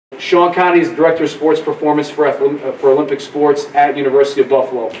Sean Conaty is the Director of Sports Performance for Olympic Sports at University of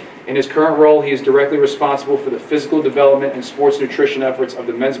Buffalo. In his current role, he is directly responsible for the physical development and sports nutrition efforts of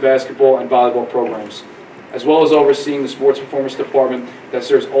the men's basketball and volleyball programs, as well as overseeing the sports performance department that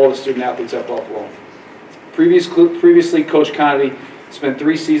serves all the student athletes at Buffalo. Previously, Coach Conaty spent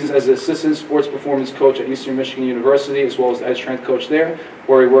 3 seasons as an assistant sports performance coach at Eastern Michigan University, as well as the head strength coach there,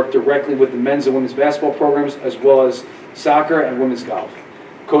 where he worked directly with the men's and women's basketball programs, as well as soccer and women's golf.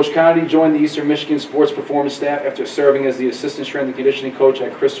 Coach Conaty joined the Eastern Michigan sports performance staff after serving as the assistant strength and conditioning coach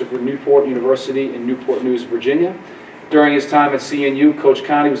at Christopher Newport University in Newport News, Virginia. During his time at CNU, Coach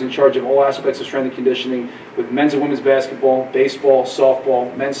Conaty was in charge of all aspects of strength and conditioning with men's and women's basketball, baseball,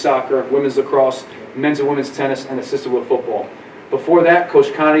 softball, men's soccer, women's lacrosse, men's and women's tennis, and assisted with football. Before that,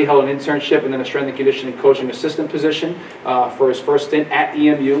 Coach Conaty held an internship and then a strength and conditioning coaching assistant position for his first stint at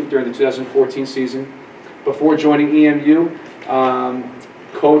EMU during the 2014 season. Before joining EMU,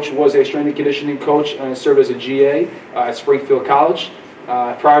 Coach was a strength and conditioning coach and served as a GA at Springfield College.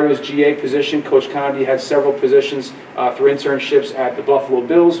 Prior to his GA position, Coach Conaty had several positions through internships at the Buffalo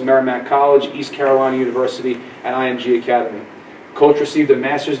Bills, Merrimack College, East Carolina University, and IMG Academy. Coach received a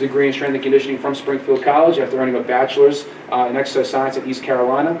master's degree in strength and conditioning from Springfield College after earning a bachelor's in exercise science at East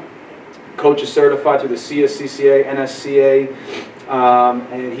Carolina. Coach is certified through the CSCCA, NSCA,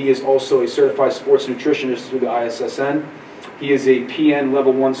 and he is also a certified sports nutritionist through the ISSN. He is a PN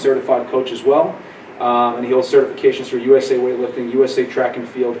Level 1 certified coach as well, and he holds certifications for USA Weightlifting, USA Track and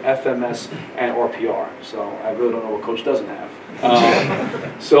Field, FMS, and RPR. So I really don't know what Coach doesn't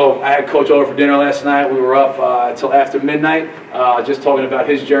have. So I had Coach over for dinner last night. We were up till after midnight, just talking about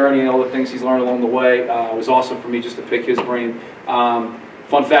his journey and all the things he's learned along the way. It was awesome for me just to pick his brain.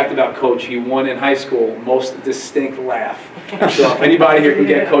 Fun fact about Coach, he won in high school most distinct laugh. So if anybody here can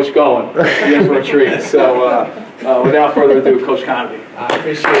get Coach going, he's in for a treat. So without further ado, Coach Conaty. I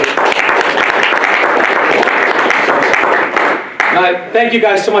appreciate it. Thank you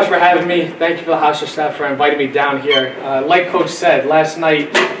guys so much for having me. Thank you for the Hofstra staff for inviting me down here. Like Coach said, last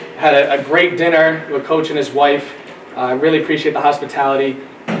night had a great dinner with Coach and his wife. I really appreciate the hospitality.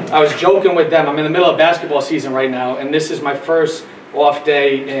 I was joking with them. I'm in the middle of basketball season right now, and this is my first off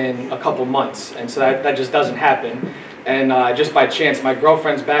day in a couple months, and so that just doesn't happen. And just by chance, my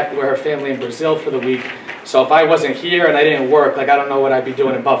girlfriend's back with her family in Brazil for the week. So if I wasn't here and I didn't work, like I don't know what I'd be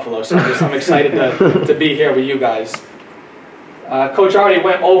doing in Buffalo. So I'm excited to be here with you guys. Coach already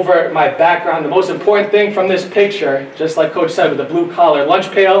went over my background. The most important thing from this picture, just like Coach said, with the blue collar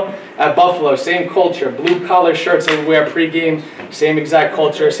lunch pail at Buffalo, same culture, blue collar shirts that we wear pregame, same exact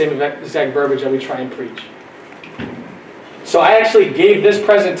culture, same exact verbiage that we try and preach. So I actually gave this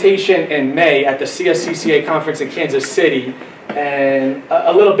presentation in May at the CSCCA conference in Kansas City, and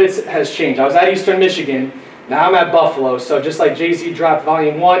a little bit has changed. I was at Eastern Michigan. Now I'm at Buffalo, so just like Jay-Z dropped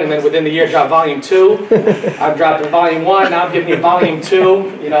Volume 1 and then within the year dropped Volume 2, I'm dropping Volume 1, now I'm giving you Volume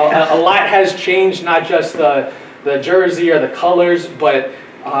 2. You know, a lot has changed, not just the jersey or the colors, but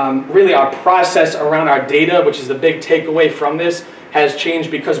really our process around our data, which is the big takeaway from this, has changed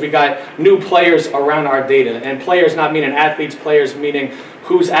because we got new players around our data. And players not meaning athletes, players meaning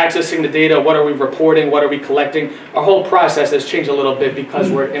who's accessing the data, what are we reporting, what are we collecting. Our whole process has changed a little bit because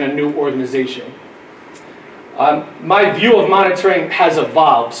we're in a new organization. My view of monitoring has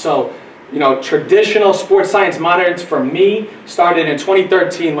evolved. So, you know, traditional sports science monitoring for me started in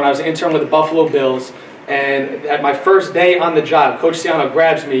 2013 when I was an intern with the Buffalo Bills. And at my first day on the job, Coach Ciano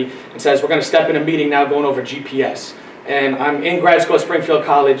grabs me and says, we're going to step in a meeting now going over GPS. And I'm in grad school at Springfield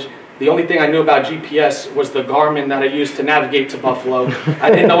College. The only thing I knew about GPS was the Garmin that I used to navigate to Buffalo.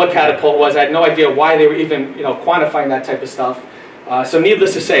 I didn't know what catapult was. I had no idea why they were even, you know, quantifying that type of stuff. So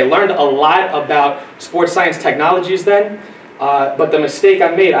needless to say, I learned a lot about sports science technologies then, but the mistake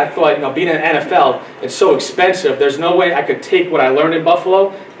I made, I thought, you know, being in the NFL, it's so expensive, there's no way I could take what I learned in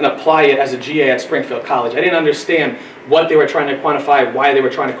Buffalo and apply it as a GA at Springfield College. I didn't understand what they were trying to quantify, why they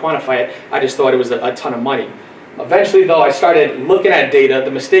were trying to quantify it. I just thought it was a ton of money. Eventually, though, I started looking at data.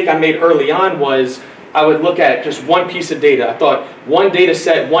 The mistake I made early on was I would look at just one piece of data. I thought one data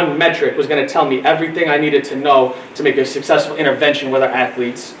set, one metric was going to tell me everything I needed to know to make a successful intervention with our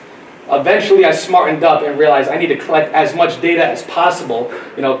athletes. Eventually, I smartened up and realized I need to collect as much data as possible,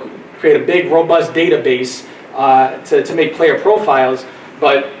 you know, create a big, robust database to make player profiles.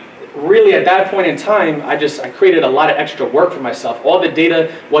 But really, at that point in time, I created a lot of extra work for myself. All the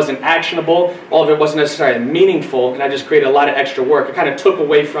data wasn't actionable, all of it wasn't necessarily meaningful, and I just created a lot of extra work. It kind of took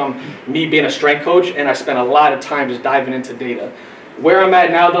away from me being a strength coach, and I spent a lot of time just diving into data. Where I'm at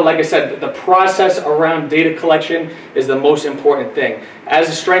now, though, like I said, the process around data collection is the most important thing. As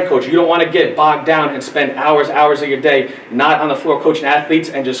a strength coach, you don't want to get bogged down and spend hours of your day not on the floor coaching athletes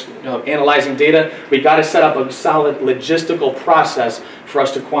and just analyzing data. We got to set up a solid logistical process for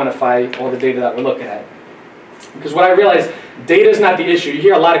us to quantify all the data that we're looking at. Because what I realize, data is not the issue. You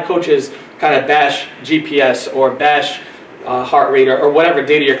hear a lot of coaches kind of bash GPS or bash heart rate or whatever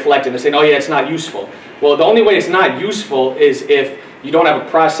data you're collecting. They're saying, oh yeah, it's not useful. Well, the only way it's not useful is if you don't have a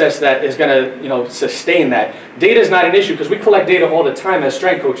process that is going to sustain that. Data is not an issue because we collect data all the time as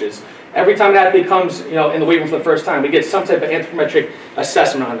strength coaches. Every time an athlete comes in the weight room for the first time, we get some type of anthropometric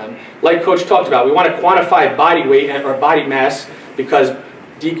assessment on them. Like Coach talked about, we want to quantify body weight or body mass because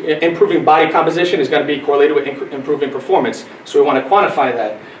improving body composition is going to be correlated with improving performance. So we want to quantify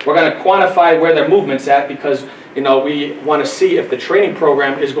that. We're going to quantify where their movement's at because we want to see if the training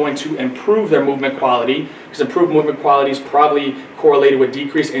program is going to improve their movement quality, because improved movement quality is probably correlated with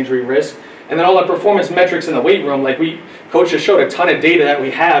decreased injury risk. And then all our performance metrics in the weight room, like Coach just showed a ton of data that we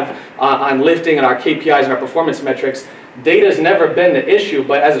have on lifting and our KPIs and our performance metrics. Data has never been the issue,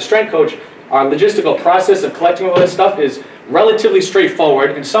 but as a strength coach, our logistical process of collecting all this stuff is relatively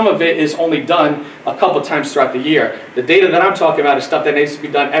straightforward, and some of it is only done a couple times throughout the year. The data that I'm talking about is stuff that needs to be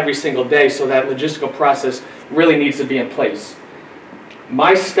done every single day, so that logistical process really needs to be in place.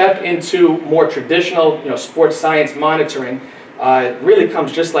 My step into more traditional sports science monitoring really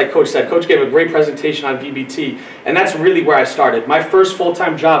comes just like Coach said. Coach gave a great presentation on VBT, and that's really where I started. My first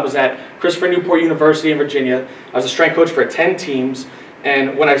full-time job was at Christopher Newport University in Virginia. I was a strength coach for 10 teams.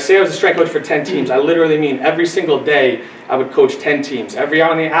 And when I say I was a strength coach for 10 teams, I literally mean every single day I would coach 10 teams. Every hour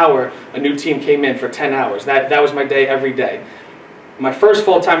on the hour, a new team came in for 10 hours. That was my day every day. My first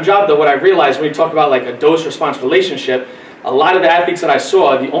full-time job, though, what I realized when you talk about like a dose-response relationship, a lot of the athletes that I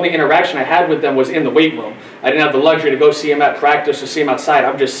saw, the only interaction I had with them was in the weight room. I didn't have the luxury to go see them at practice or see them outside.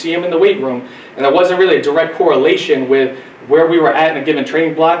 I would just see them in the weight room, and there wasn't really a direct correlation with where we were at in a given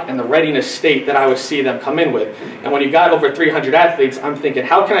training block and the readiness state that I would see them come in with. And when you got over 300 athletes, I'm thinking,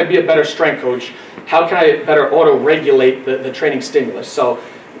 how can I be a better strength coach? How can I better auto-regulate the training stimulus? So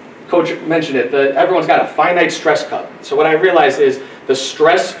Coach mentioned it, everyone's got a finite stress cup. So what I realized is the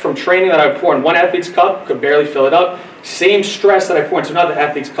stress from training that I pour in one athlete's cup could barely fill it up. Same stress that I pour into another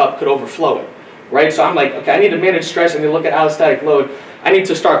athlete's cup could overflow it, right? So I'm like, okay, I need to manage stress. I need to look at allostatic load. I need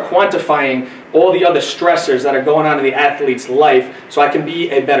to start quantifying all the other stressors that are going on in the athlete's life so I can be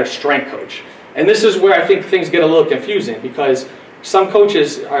a better strength coach. And this is where I think things get a little confusing, because some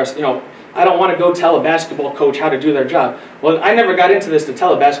coaches are, I don't want to go tell a basketball coach how to do their job. Well, I never got into this to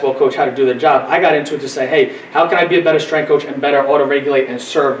tell a basketball coach how to do their job. I got into it to say, hey, how can I be a better strength coach and better auto-regulate and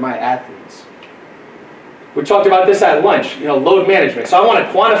serve my athletes? We talked about this at lunch, load management. So I want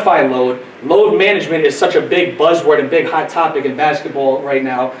to quantify load. Load management is such a big buzzword and big hot topic in basketball right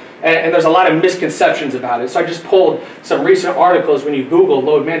now, and there's a lot of misconceptions about it. So I just pulled some recent articles. When you Google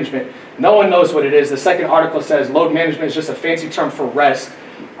load management, no one knows what it is. The second article says load management is just a fancy term for rest.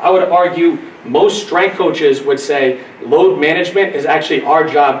 I would argue most strength coaches would say load management is actually our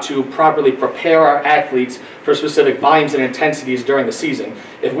job to properly prepare our athletes for specific volumes and intensities during the season.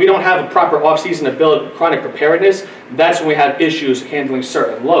 If we don't have a proper off-season to build chronic preparedness, that's when we have issues handling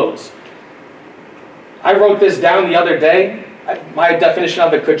certain loads. I wrote this down the other day. My definition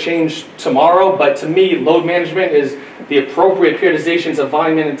of it could change tomorrow, but to me, load management is the appropriate periodizations of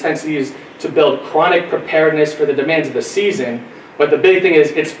volume and intensities to build chronic preparedness for the demands of the season. But the big thing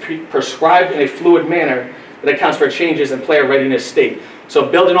is it's prescribed in a fluid manner that accounts for changes in player readiness state. So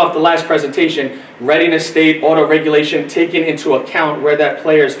building off the last presentation, readiness state, auto-regulation, taking into account where that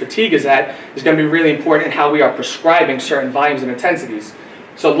player's fatigue is at, is going to be really important in how we are prescribing certain volumes and intensities.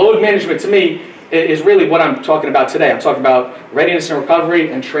 So load management to me is really what I'm talking about today. I'm talking about readiness and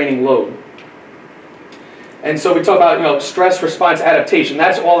recovery and training load. And so we talk about stress response adaptation.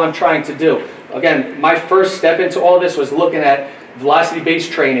 That's all I'm trying to do. Again, my first step into all this was looking at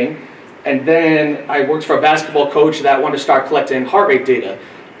velocity-based training, and then I worked for a basketball coach that wanted to start collecting heart rate data.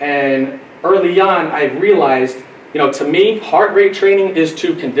 And early on, I realized, to me, heart rate training is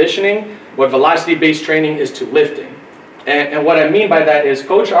to conditioning, what velocity-based training is to lifting. And what I mean by that is,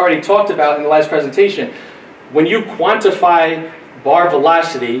 Coach already talked about in the last presentation, when you quantify bar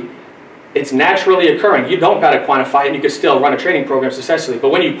velocity, it's naturally occurring. You don't got to quantify it, and you can still run a training program successfully. But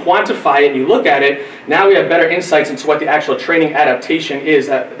when you quantify it and you look at it, now we have better insights into what the actual training adaptation is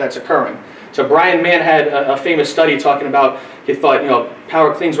that's occurring. So Brian Mann had a famous study talking about, he thought,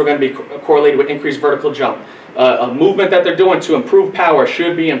 power cleans were going to be correlated with increased vertical jump. A movement that they're doing to improve power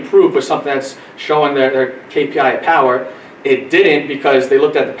should be improved with something that's showing their KPI of power. It didn't, because they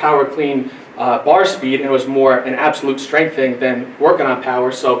looked at the power clean bar speed, and it was more an absolute strength thing than working on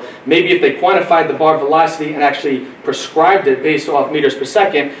power. So maybe if they quantified the bar velocity and actually prescribed it based off meters per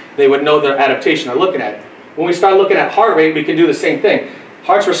second, they would know the adaptation they're looking at. When we start looking at heart rate, we can do the same thing.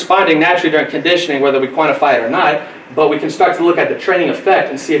 Heart's responding naturally during conditioning, whether we quantify it or not, but we can start to look at the training effect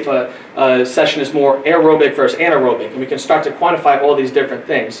and see if a session is more aerobic versus anaerobic, and we can start to quantify all these different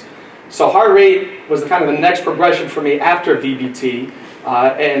things. So heart rate was kind of the next progression for me after VBT,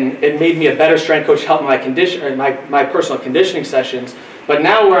 and it made me a better strength coach, helped my personal conditioning sessions. But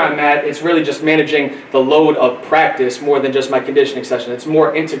now where I'm at, it's really just managing the load of practice more than just my conditioning session. It's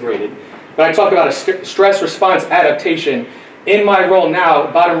more integrated. But I talk about a stress response adaptation. In my role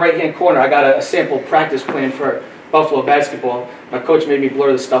now, bottom right-hand corner, I got a sample practice plan for Buffalo basketball. My coach made me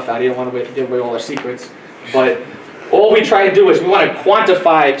blur the stuff out. He didn't want to give away all our secrets. But all we try to do is we want to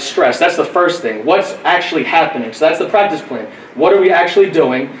quantify stress. That's the first thing. What's actually happening? So that's the practice plan. What are we actually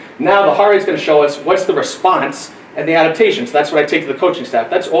doing? Now the heart rate's going to show us what's the response and the adaptation. So that's what I take to the coaching staff.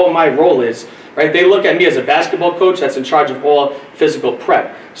 That's all my role is. Right? They look at me as a basketball coach that's in charge of all physical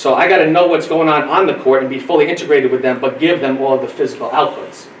prep. So I got to know what's going on the court and be fully integrated with them, but give them all of the physical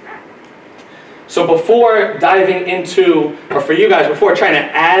outputs. So before diving into, or for you guys, before trying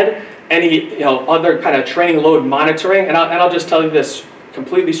to add any other kind of training load monitoring, and I'll just tell you this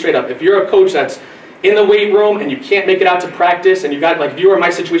completely straight up. If you're a coach that's in the weight room and you can't make it out to practice, and you got, like if you were in my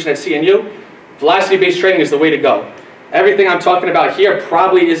situation at CNU, velocity-based training is the way to go. Everything I'm talking about here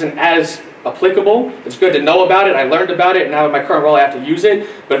probably isn't as applicable. It's good to know about it. I learned about it, and now in my current role I have to use it.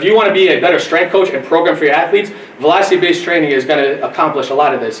 But if you want to be a better strength coach and program for your athletes, velocity-based training is going to accomplish a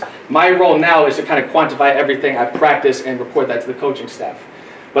lot of this. My role now is to kind of quantify everything I practice and report that to the coaching staff.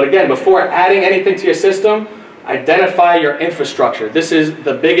 But again, before adding anything to your system, identify your infrastructure. This is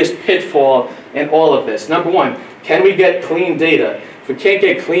the biggest pitfall in all of this. Number one, can we get clean data? If we can't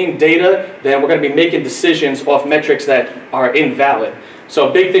get clean data, then we're going to be making decisions off metrics that are invalid. So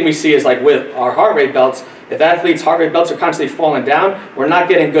a big thing we see is like with our heart rate belts, if athletes' heart rate belts are constantly falling down, we're not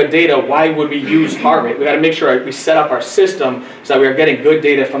getting good data. Why would we use heart rate? We got to make sure we set up our system so that we are getting good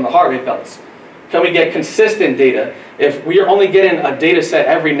data from the heart rate belts. Can we get consistent data? If we are only getting a data set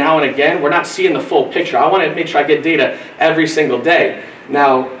every now and again, we're not seeing the full picture. I want to make sure I get data every single day.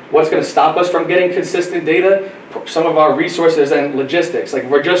 Now, what's going to stop us from getting consistent data? Some of our resources and logistics. Like if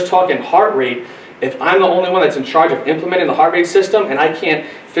we're just talking heart rate, if I'm the only one that's in charge of implementing the heart rate system and I can't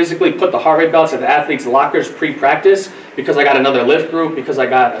physically put the heart rate belts at the athletes' lockers pre-practice because I got another lift group, because I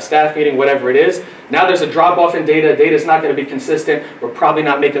got a staff meeting, whatever it is, now there's a drop-off in data. Data's not going to be consistent. We're probably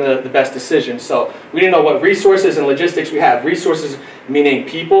not making the best decisions. So we need to know what resources and logistics we have. Resources meaning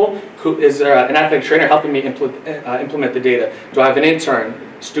people. Who is an athletic trainer helping me implement the data? Do I have an intern?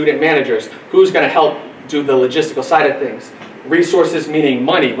 Student managers? Who's going to help do the logistical side of things? Resources meaning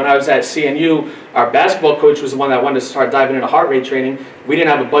money. When I was at CNU, our basketball coach was the one that wanted to start diving into heart rate training. We didn't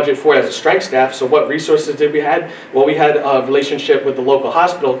have a budget for it as a strength staff, so what resources did we have? Well, we had a relationship with the local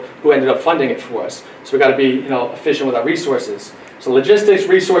hospital who ended up funding it for us. So we got to be efficient with our resources. So logistics,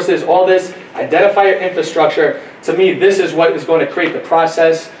 resources, all this, identify your infrastructure. To me, this is what is going to create the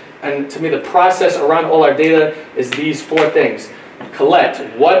process, and to me the process around all our data is these four things.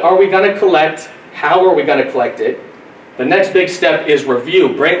 Collect. What are we going to collect? How are we going to collect it? The next big step is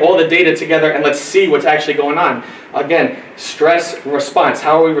review. Bring all the data together and let's see what's actually going on. Again, stress response.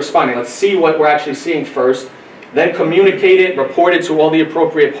 How are we responding? Let's see what we're actually seeing first. Then communicate it, report it to all the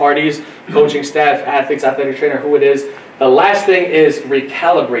appropriate parties, coaching staff, athletes, athletic trainer, who it is. The last thing is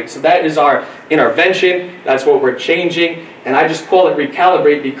recalibrate. So that is our intervention. That's what we're changing. And I just call it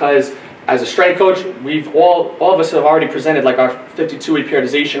recalibrate because as a strength coach, all of us have already presented like our 52-week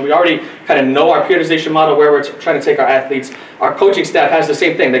periodization. We already kind of know our periodization model, where we're trying to take our athletes. Our coaching staff has the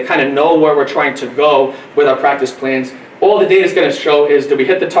same thing. They kind of know where we're trying to go with our practice plans. All the data is going to show is, did we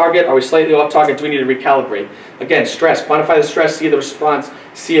hit the target? Are we slightly off target? Do we need to recalibrate? Again, stress. Quantify the stress, see the response,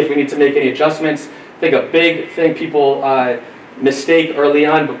 see if we need to make any adjustments. I think a big thing people mistake early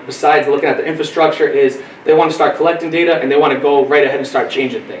on, besides looking at the infrastructure, is they want to start collecting data and they want to go right ahead and start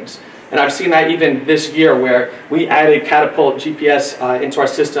changing things. And I've seen that even this year where we added Catapult GPS into our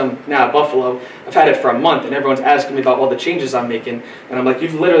system now at Buffalo. I've had it for a month and everyone's asking me about all the changes I'm making. And I'm like,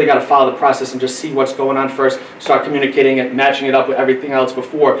 you've literally got to follow the process and just see what's going on first, start communicating it, matching it up with everything else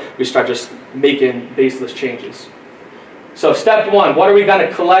before we start just making baseless changes. So step one, what are we going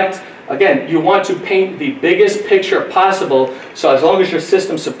to collect? Again, you want to paint the biggest picture possible, so as long as your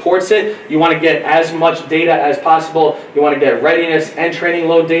system supports it, you want to get as much data as possible. You want to get readiness and training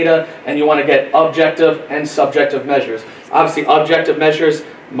load data, and you want to get objective and subjective measures. Obviously, objective measures,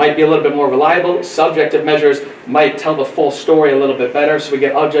 might be a little bit more reliable. Subjective measures might tell the full story a little bit better. So we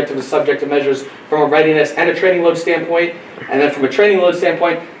get objective and subjective measures from a readiness and a training load standpoint. And then from a training load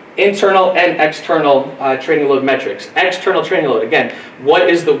standpoint, internal and external training load metrics. External training load, again, what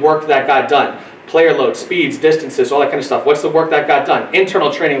is the work that got done? Player load, speeds, distances, all that kind of stuff. What's the work that got done?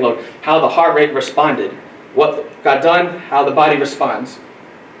 Internal training load, how the heart rate responded. What got done, how the body responds.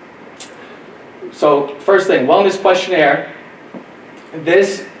 So first thing, wellness questionnaire.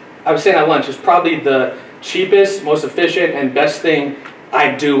 This, I was saying at lunch, is probably the cheapest, most efficient, and best thing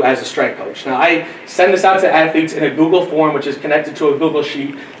I do as a strength coach. Now, I send this out to athletes in a Google form, which is connected to a Google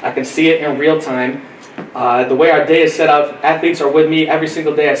Sheet. I can see it in real time. The way our day is set up, athletes are with me every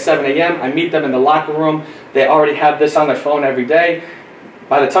single day at 7 a.m. I meet them in the locker room. They already have this on their phone every day.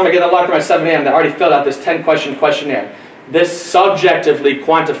 By the time I get in the locker room at 7 a.m., they already filled out this 10-question questionnaire. This subjectively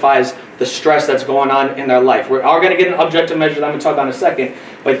quantifies the stress that's going on in their life. We are going to get an objective measure that I'm going to talk about in a second,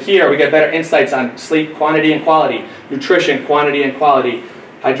 but here we get better insights on sleep quantity and quality, nutrition quantity and quality,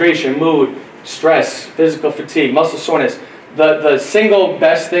 hydration, mood, stress, physical fatigue, muscle soreness. The single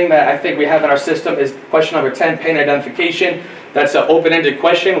best thing that I think we have in our system is question number 10, pain identification. That's an open-ended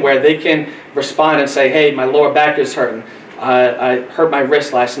question where they can respond and say, hey, my lower back is hurting. I hurt my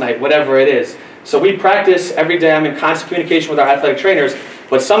wrist last night, whatever it is. So we practice every day. I'm in constant communication with our athletic trainers,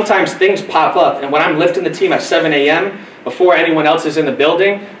 but sometimes things pop up. And when I'm lifting the team at 7 a.m., before anyone else is in the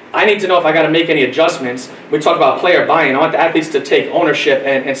building, I need to know if I got to make any adjustments. We talk about player buy-in. I want the athletes to take ownership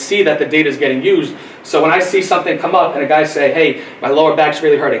and see that the data is getting used. So when I see something come up and a guy say, hey, my lower back's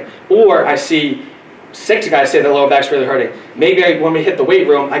really hurting, or I see 6 guys say their lower back's really hurting, maybe when we hit the weight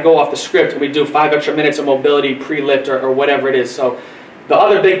room, I go off the script and we do 5 extra minutes of mobility pre-lift or whatever it is. So the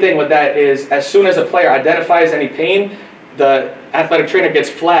other big thing with that is as soon as a player identifies any pain, the athletic trainer gets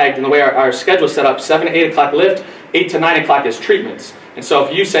flagged. And the way our schedule is set up, 7 to 8 o'clock lift, 8 to 9 o'clock is treatments. And so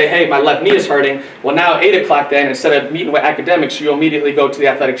if you say, hey, my left knee is hurting, well now 8 o'clock then, instead of meeting with academics, you immediately go to the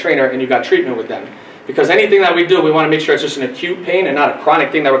athletic trainer and you got treatment with them. Because anything that we do, we want to make sure it's just an acute pain and not a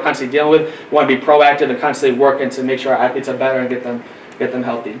chronic thing that we're constantly dealing with. We want to be proactive and constantly working to make sure our athletes are better and get them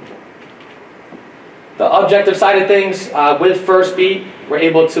healthy. The objective side of things, with first beat, we're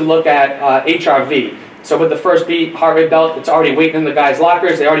able to look at HRV. So with the first beat heart rate belt, it's already waiting in the guys'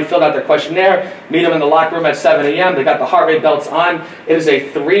 lockers. They already filled out their questionnaire. Meet them in the locker room at 7 a.m. They got the heart rate belts on. It is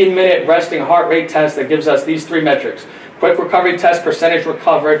a 3-minute resting heart rate test that gives us these 3 metrics. Quick recovery test, percentage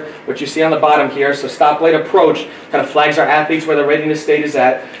recovered, which you see on the bottom here. So stop late approach kind of flags our athletes where their readiness state is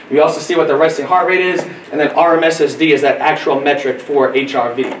at. We also see what their resting heart rate is, and then RMSSD is that actual metric for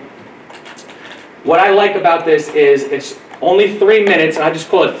HRV. What I like about this is it's only 3 minutes, and I just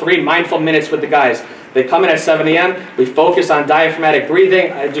call it 3 mindful minutes with the guys. They come in at 7 a.m., we focus on diaphragmatic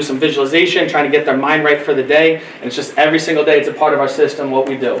breathing, I do some visualization, trying to get their mind right for the day, and it's just every single day it's a part of our system what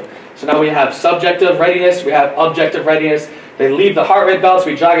we do. So now we have subjective readiness, we have objective readiness. They leave the heart rate belts,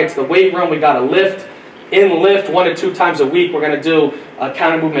 we jog into the weight room, we got a lift. In lift, 1 to 2 times a week, we're going to do a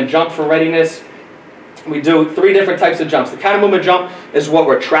counter movement jump for readiness. We do 3 different types of jumps. The counter movement jump is what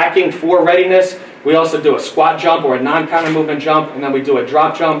we're tracking for readiness. We also do a squat jump or a non-counter movement jump, and then we do a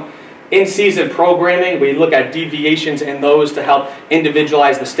drop jump. In-season programming, we look at deviations in those to help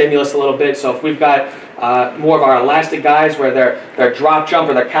individualize the stimulus a little bit. So if we've got more of our elastic guys where their drop jump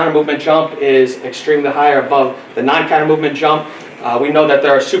or their counter movement jump is extremely high or above the non-counter movement jump, we know that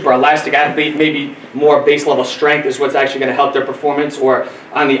they're a super elastic athlete, maybe more base level strength is what's actually going to help their performance. Or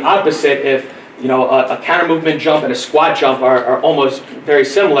on the opposite, if you know a counter movement jump and a squat jump are almost very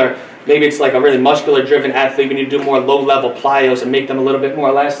similar, maybe it's like a really muscular-driven athlete. We need to do more low-level plyos and make them a little bit more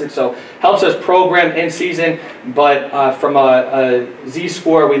elastic. So helps us program in season, but from a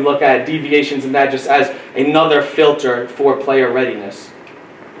Z-score, we look at deviations and that just as another filter for player readiness.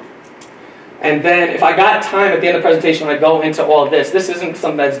 And then if I got time at the end of the presentation, when I go into all of this, this isn't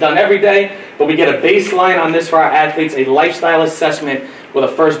something that's done every day, but we get a baseline on this for our athletes, a lifestyle assessment with a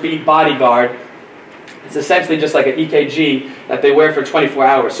first beat bodyguard. It's essentially just like an EKG that they wear for 24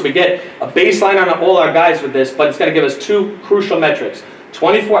 hours. So we get a baseline on all our guys with this, but it's going to give us 2 crucial metrics: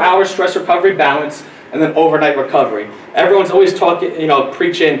 24-hour stress recovery balance, and then overnight recovery. Everyone's always talking,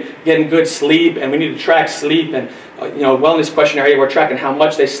 preaching getting good sleep, and we need to track sleep, and wellness questionnaire, we're tracking how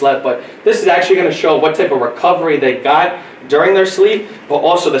much they slept, but this is actually going to show what type of recovery they got during their sleep, but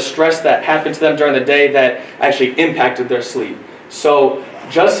also the stress that happened to them during the day that actually impacted their sleep. So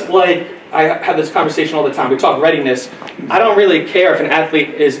just like I have this conversation all the time, we talk readiness. I don't really care if an athlete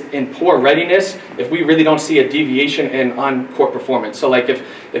is in poor readiness if we really don't see a deviation in on-court performance. So like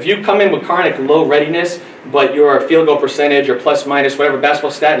if you come in with chronic low readiness, but your field goal percentage or plus minus whatever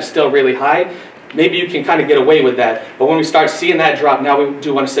basketball stat is still really high, maybe you can kind of get away with that. But when we start seeing that drop, now we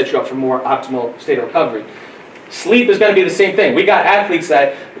do want to set you up for more optimal state of recovery. Sleep is going to be the same thing. We got athletes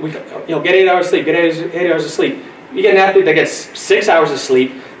that, get 8 hours of sleep, get 8 hours of sleep. You get an athlete that gets 6 hours of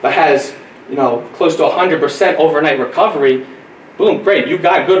sleep, but has, close to 100% overnight recovery. Boom, great, you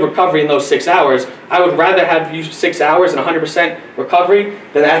got good recovery in those 6 hours. I would rather have you 6 hours and 100% recovery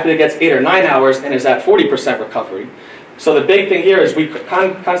than an athlete that gets 8 or 9 hours and is at 40% recovery. So the big thing here is we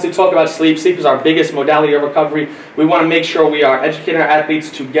constantly talk about sleep. Sleep is our biggest modality of recovery. We want to make sure we are educating our athletes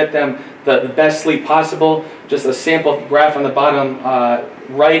to get them the best sleep possible. Just a sample graph on the bottom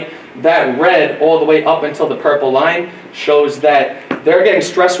right. That red all the way up until the purple line shows that they're getting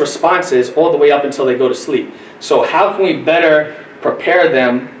stress responses all the way up until they go to sleep. So how can we better prepare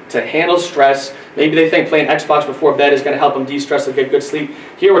them to handle stress? Maybe they think playing Xbox before bed is going to help them de-stress and get good sleep.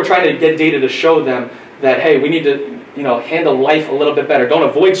 Here we're trying to get data to show them that, hey, we need to handle life a little bit better. Don't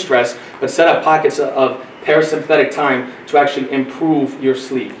avoid stress, but set up pockets of parasympathetic time to actually improve your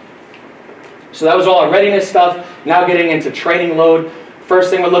sleep. So that was all our readiness stuff. Now getting into training load. First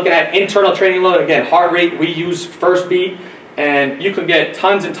thing we're looking at, internal training load. Again, heart rate, we use first beat, and you can get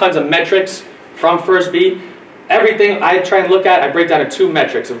tons and tons of metrics from first beat. Everything I try and look at, I break down to 2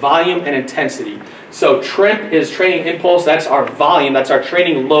 metrics, volume and intensity. So TRIMP is training impulse, that's our volume, that's our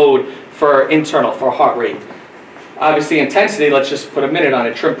training load for internal, for heart rate. Obviously intensity, let's just put a minute on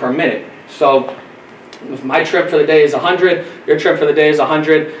it, TRIMP per minute. So if my TRIMP for the day is 100, your TRIMP for the day is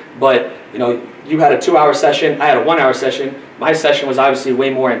 100, but you had a 2-hour session, I had a 1-hour session. My session was obviously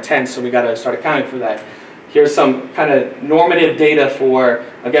way more intense, so we got to start accounting for that. Here's some kind of normative data for,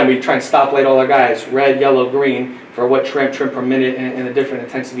 again, we try and stoplight all our guys, red, yellow, green, for what TRIMP per minute and the different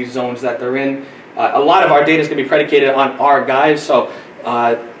intensity zones that they're in. A lot of our data is going to be predicated on our guys, so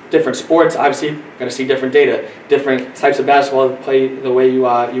different sports, obviously, you're going to see different data. Different types of basketball play the way you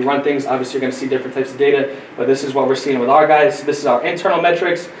run things, obviously you're going to see different types of data, but this is what we're seeing with our guys. This is our internal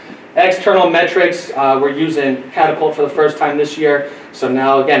metrics. External metrics, we're using Catapult for the first time this year. So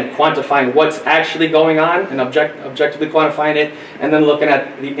now, again, quantifying what's actually going on and objectively quantifying it, and then looking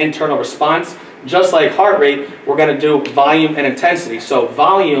at the internal response. Just like heart rate, we're going to do volume and intensity. So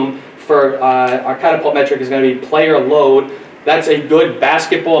volume for our Catapult metric is going to be player load. That's a good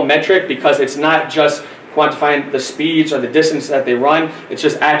basketball metric because it's not just quantifying the speeds or the distance that they run, it's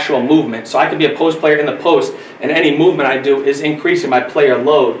just actual movement. So I could be a post player in the post, and any movement I do is increasing my player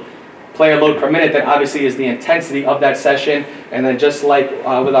load. Player load per minute, then obviously is the intensity of that session. And then just like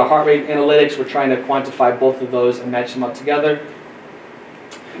with our heart rate analytics, we're trying to quantify both of those and match them up together.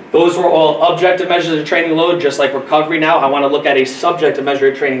 Those were all objective measures of training load, just like recovery now. I want to look at a subjective measure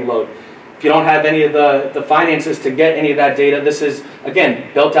of training load. If you don't have any of the finances to get any of that data, this is,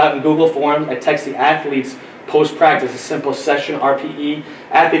 again, built out in Google Forms. I text the athletes post-practice, a simple session, RPE.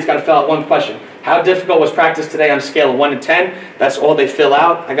 Athletes got to fill out one question. How difficult was practice today on a scale of 1 to 10? That's all they fill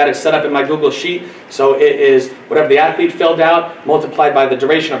out. I got it set up in my Google Sheet. So it is whatever the athlete filled out, multiplied by the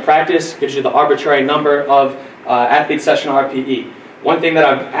duration of practice, gives you the arbitrary number of athlete session RPE. One thing that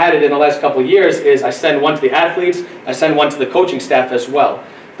I've added in the last couple of years is I send one to the athletes, I send one to the coaching staff as well.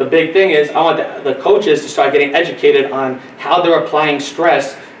 The big thing is I want the coaches to start getting educated on how they're applying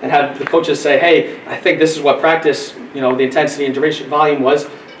stress, and have the coaches say, hey, I think this is what practice, the intensity and duration volume was.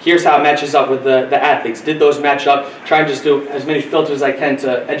 Here's how it matches up with the athletes. Did those match up? Try and just do as many filters as I can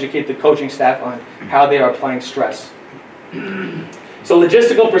to educate the coaching staff on how they are applying stress. So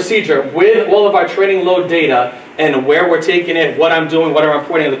logistical procedure, with all of our training load data and where we're taking it, what I'm doing, what I'm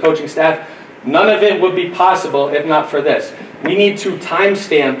reporting to the coaching staff, none of it would be possible if not for this. We need to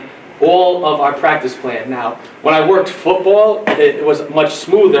timestamp all of our practice plan. Now, when I worked football, it was much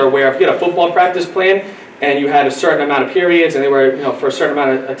smoother, where if you had a football practice plan and you had a certain amount of periods and they were for a certain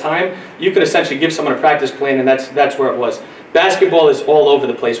amount of time, you could essentially give someone a practice plan, and that's where it was. Basketball is all over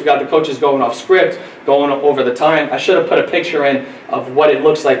the place. We got the coaches going off script, going over the time. I should have put a picture in of what it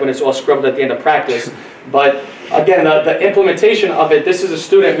looks like when it's all scribbled at the end of practice. But again, the implementation of it, this is a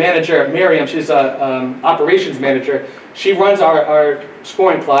student manager, Miriam, she's an operations manager. She runs our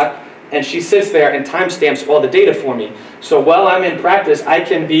scoring clock, and she sits there and timestamps all the data for me. So while I'm in practice, I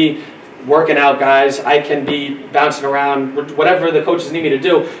can be working out guys, I can be bouncing around, whatever the coaches need me to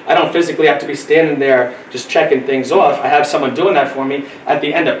do. I don't physically have to be standing there just checking things off. I have someone doing that for me. At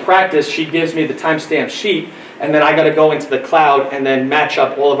the end of practice, she gives me the timestamp sheet, and then I got to go into the cloud and then match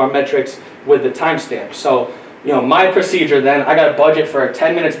up all of our metrics with the timestamp. So, my procedure then, I got a budget for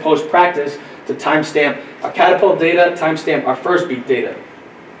 10 minutes post-practice to timestamp our Catapult data, timestamp our first beat data.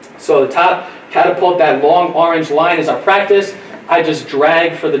 So the top Catapult, that long orange line is our practice. I just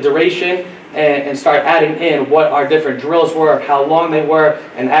drag for the duration and start adding in what our different drills were, how long they were,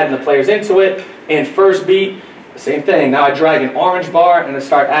 and adding the players into it. And first beat, same thing. Now I drag an orange bar and I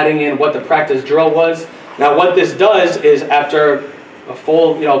start adding in what the practice drill was. Now what this does is after a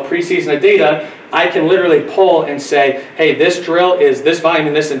full preseason of data, I can literally pull and say, hey, this drill is this volume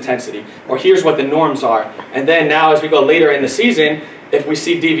and this intensity, or here's what the norms are. And then now as we go later in the season, if we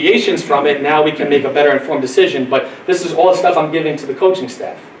see deviations from it, now we can make a better informed decision. But this is all stuff I'm giving to the coaching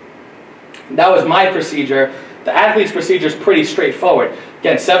staff. That was my procedure. The athlete's procedure is pretty straightforward.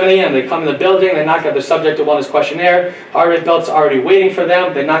 Again, 7 a.m., they come in the building, they knock out the subjective wellness questionnaire, heart rate belt's already waiting for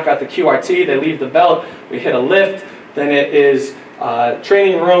them, they knock out the QRT, they leave the belt, we hit a lift, then it is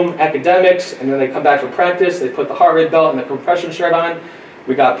training room, academics, and then they come back for practice, they put the heart rate belt and the compression shirt on,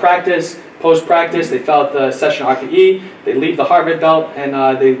 we got practice, post-practice, they fill out the session RPE, they leave the heart rate belt,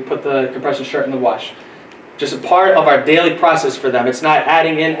 and they put the compression shirt in the wash. Just a part of our daily process for them. It's not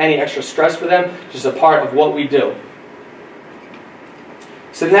adding in any extra stress for them, just a part of what we do.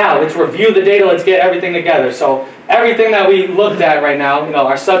 So now, let's review the data, let's get everything together. So everything that we looked at right now,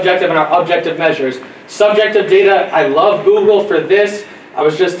 our subjective and our objective measures. Subjective data, I love Google for this. I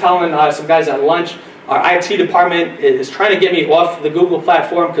was just telling some guys at lunch, our IT department is trying to get me off the Google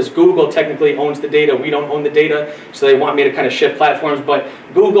platform because Google technically owns the data. We don't own the data, so they want me to kind of shift platforms. But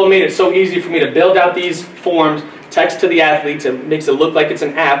Google made it so easy for me to build out these forms, text to the athletes. It makes it look like it's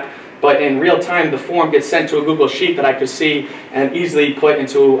an app. But in real time, the form gets sent to a Google Sheet that I could see and easily put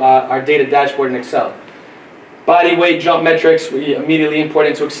into our data dashboard in Excel. Body weight, jump metrics, we immediately import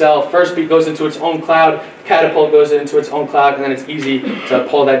into Excel. First beat goes into its own cloud, Catapult goes into its own cloud, and then it's easy to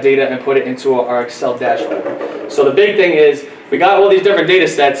pull that data and put it into our Excel dashboard. So the big thing is, we got all these different data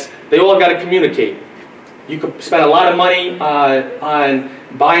sets, they all got to communicate. You could spend a lot of money on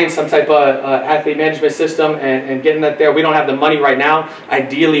buying some type of athlete management system and getting that there. We don't have the money right now.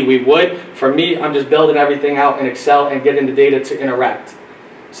 Ideally, we would. For me, I'm just building everything out in Excel and getting the data to interact.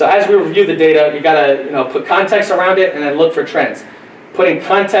 So as we review the data, you got to put context around it and then look for trends. Putting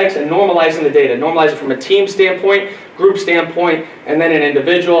context and normalizing the data. Normalize it from a team standpoint, group standpoint, and then an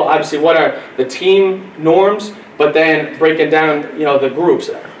individual. Obviously, what are the team norms? But then breaking down, the groups,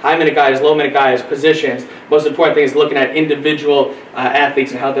 high minute guys, low minute guys, positions. Most important thing is looking at individual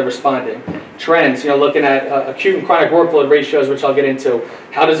athletes and how they're responding. Trends, looking at acute and chronic workload ratios, which I'll get into.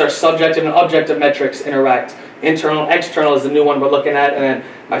 How does our subjective and objective metrics interact? Internal, external is the new one we're looking at. And then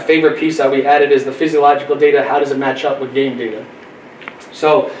my favorite piece that we added is the physiological data. How does it match up with game data?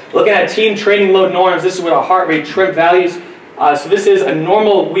 So looking at team training load norms, this is with our heart rate trim values. So this is a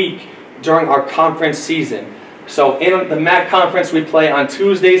normal week during our conference season. So in the MAC conference, we play on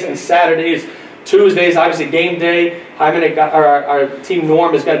Tuesdays and Saturdays. Tuesdays, obviously game day, our team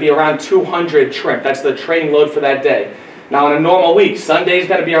norm is going to be around 200 trim. That's the training load for that day. Now on a normal week, Sunday is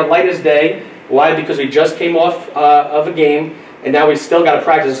going to be our lightest day. Why? Because we just came off of a game, and now we still got to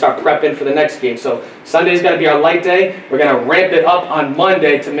practice and start prepping for the next game. So Sunday is going to be our light day. We're going to ramp it up on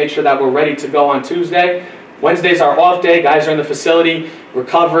Monday to make sure that we're ready to go on Tuesday. Wednesday's our off day. Guys are in the facility,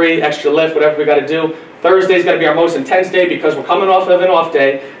 recovery, extra lift, whatever we got to do. Thursday's going to be our most intense day because we're coming off of an off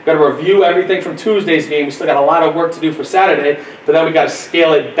day. We've got to review everything from Tuesday's game. We still got a lot of work to do for Saturday, but then we got to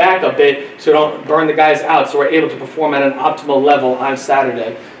scale it back a bit so we don't burn the guys out, so we're able to perform at an optimal level on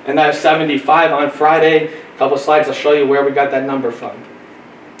Saturday. And that's 75 on Friday. A couple of slides, I'll show you where we got that number from.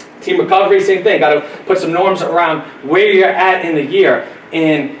 Team recovery, same thing. Got to put some norms around where you're at in the year.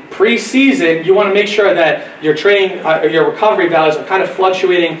 In preseason, you want to make sure that your training, your recovery values are kind of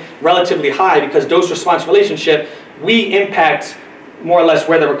fluctuating relatively high because dose-response relationship, we impact more or less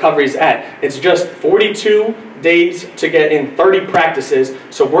where the recovery is at. It's just 42 days to get in 30 practices,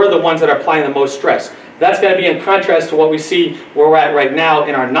 so we're the ones that are applying the most stress. That's going to be in contrast to what we see where we're at right now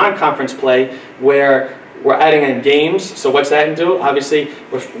in our non-conference play, where we're adding in games. So what's that do? Obviously,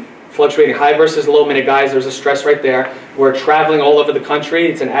 we're fluctuating high versus low minute guys. There's a stress right there. We're traveling all over the country.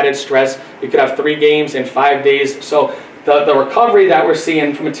 It's an added stress. We could have 3 games in 5 days. So the recovery that we're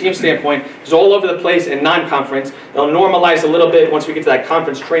seeing from a team standpoint is all over the place in non-conference. They'll normalize a little bit once we get to that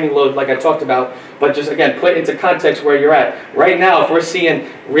conference training load like I talked about. But just, again, put into context where you're at. Right now, if we're seeing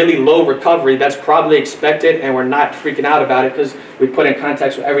really low recovery, that's probably expected, and we're not freaking out about it because we put in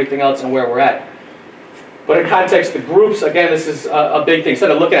context with everything else and where we're at. But in context, the groups, again, this is a big thing.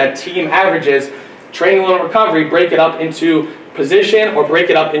 Instead of looking at team averages, training load and recovery, break it up into position or break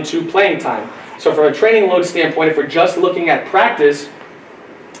it up into playing time. So from a training load standpoint, if we're just looking at practice,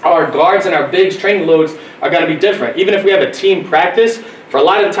 our guards and our bigs training loads are going to be different. Even if we have a team practice, for a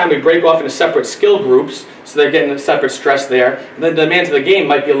lot of the time we break off into separate skill groups, so they're getting a separate stress there. And the demands of the game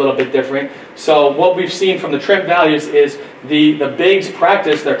might be a little bit different. So what we've seen from the trim values is the bigs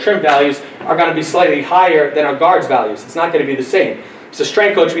practice, their trim values are going to be slightly higher than our guards values. It's not going to be the same. As a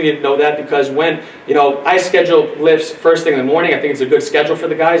strength coach, we need to know that, because when, I schedule lifts first thing in the morning, I think it's a good schedule for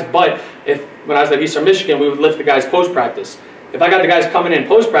the guys, but when I was at Eastern Michigan, we would lift the guys post-practice. If I got the guys coming in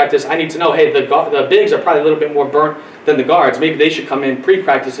post-practice, I need to know, hey, the bigs are probably a little bit more burnt than the guards. Maybe they should come in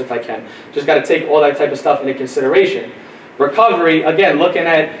pre-practice if I can. Just got to take all that type of stuff into consideration. Recovery, again, looking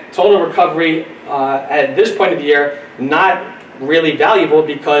at total recovery at this point of the year, not really valuable,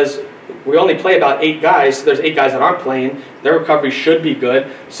 because we only play about 8 guys. So there's 8 guys that aren't playing. Their recovery should be good.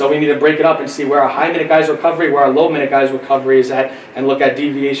 So we need to break it up and see where our high-minute guys' recovery, where our low-minute guys' recovery is at, and look at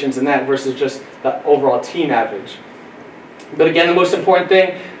deviations in that versus just the overall team average. But again, the most important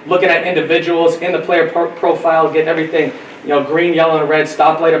thing, looking at individuals in the player profile, get everything, green, yellow, and red,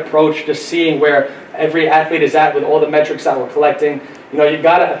 stoplight approach, just seeing where every athlete is at with all the metrics that we're collecting. You've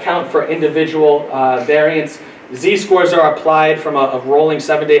got to account for individual variance. Z-scores are applied from a rolling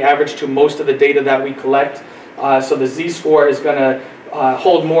 7-day average to most of the data that we collect. So the Z-score is going to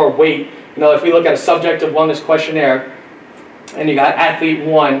hold more weight. If we look at a subjective wellness questionnaire, and you got athlete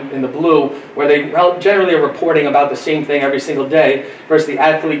 1 in the blue, where they generally are reporting about the same thing every single day, versus the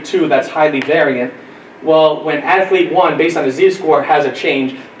athlete 2 that's highly variant. Well, when athlete 1, based on the Z-score, has a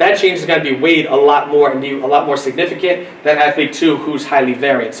change, that change is going to be weighed a lot more and be a lot more significant than athlete 2, who's highly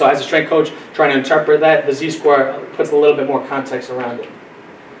variant. So as a strength coach, trying to interpret that, the Z-score puts a little bit more context around it.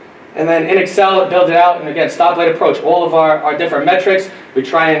 And then in Excel, build it out, and again, stoplight approach. All of our different metrics, we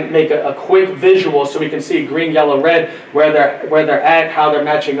try and make a quick visual so we can see green, yellow, red, where they're at, how they're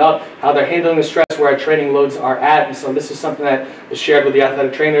matching up, how they're handling the stress, where our training loads are at. And so this is something that is shared with the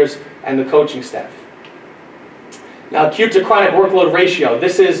athletic trainers and the coaching staff. Now, acute to chronic workload ratio.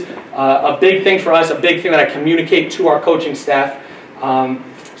 This is a big thing for us, a big thing that I communicate to our coaching staff.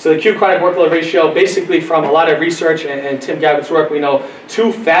 So the acute chronic workload ratio, basically from a lot of research and Tim Gavitt's work, we know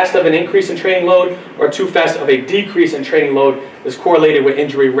too fast of an increase in training load or too fast of a decrease in training load is correlated with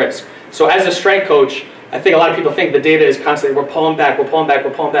injury risk. So as a strength coach, I think a lot of people think the data is constantly, we're pulling back, we're pulling back,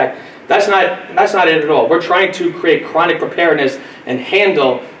 we're pulling back. That's not it at all. We're trying to create chronic preparedness and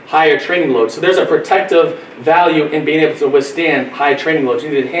handle higher training loads. So there's a protective value in being able to withstand high training loads.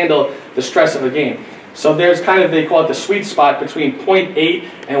 You need to handle the stress of a game. So there's kind of, they call it the sweet spot between 0.8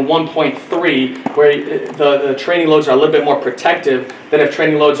 and 1.3, where the training loads are a little bit more protective than if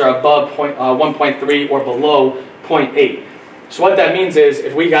training loads are above 1.3 or below 0.8. So what that means is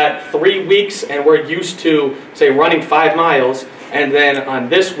if we got 3 weeks and we're used to, say, running 5 miles, and then on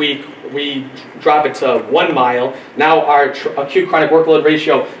this week we drop it to 1 mile, now our acute chronic workload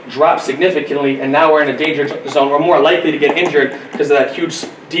ratio drops significantly, and now we're in a danger zone. We're more likely to get injured because of that huge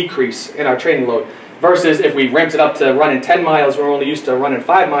decrease in our training load. Versus if we ramped it up to running 10 miles, we're only used to running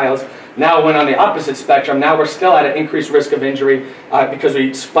 5 miles. Now when on the opposite spectrum, now we're still at an increased risk of injury because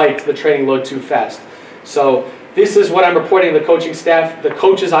we spiked the training load too fast. So this is what I'm reporting to the coaching staff. The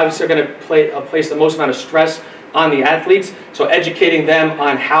coaches obviously are going to place the most amount of stress on the athletes. So educating them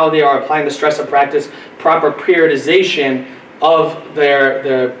on how they are applying the stress of practice, proper periodization of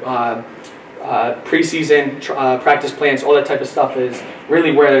their preseason practice plans, all that type of stuff is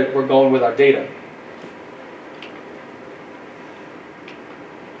really where we're going with our data.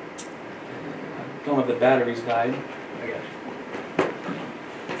 Don't have the batteries died. I got it.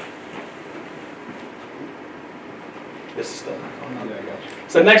 This is still not going on.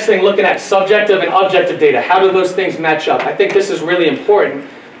 So next thing, looking at subjective and objective data. How do those things match up? I think this is really important.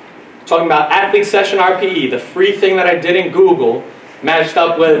 Talking about athlete session RPE, the free thing that I did in Google, matched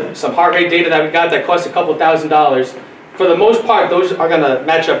up with some heart rate data that we got that cost a couple $1,000s. For the most part, those are going to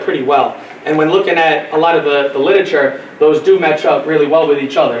match up pretty well. And when looking at a lot of the literature, those do match up really well with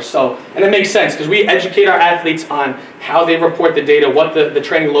each other. So, and it makes sense because we educate our athletes on how they report the data, what the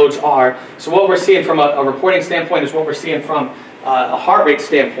training loads are. So what we're seeing from a reporting standpoint is what we're seeing from a heart rate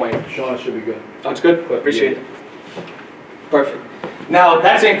standpoint. Sean, should be good. Sounds good? Appreciate it. Perfect. Now,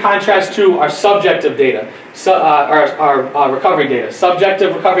 that's in contrast to our subjective data, our recovery data.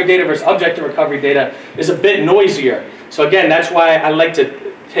 Subjective recovery data versus objective recovery data is a bit noisier. So again, that's why I like to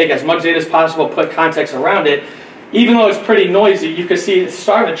take as much data as possible, put context around it. Even though it's pretty noisy, you can see it's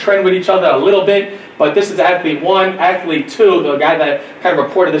starting to trend with each other a little bit, but this is athlete 1, athlete 2, the guy that kind of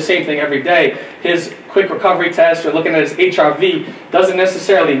reported the same thing every day. His quick recovery test or looking at his HRV doesn't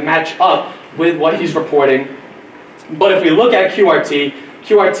necessarily match up with what he's reporting. But if we look at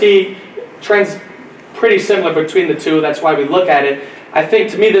QRT trends pretty similar between the two. That's why we look at it. I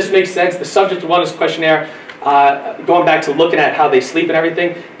think, to me, this makes sense. The subject wellness questionnaire, going back to looking at how they sleep and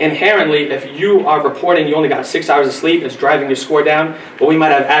everything, inherently, if you are reporting you only got 6 hours of sleep, it's driving your score down. But we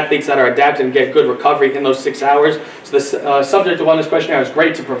might have athletes that are adapted and get good recovery in those 6 hours. So the subject of wellness questionnaire is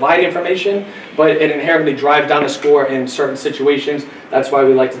great to provide information, but it inherently drives down the score in certain situations. That's why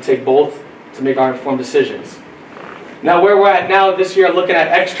we like to take both to make our informed decisions. Now, where we're at now this year, looking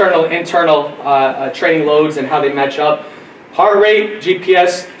at external, internal training loads and how they match up. Heart rate,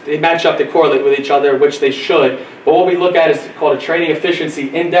 GPS, they match up, they correlate with each other, which they should. But what we look at is called a training efficiency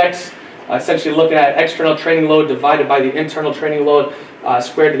index, essentially looking at external training load divided by the internal training load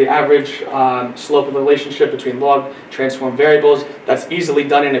squared to the average slope of the relationship between log transform variables. That's easily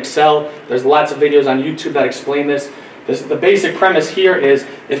done in Excel. There's lots of videos on YouTube that explain this. The basic premise here is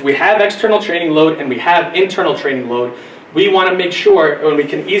if we have external training load and we have internal training load, we want to make sure, and we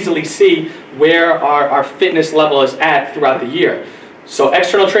can easily see where our fitness level is at throughout the year. So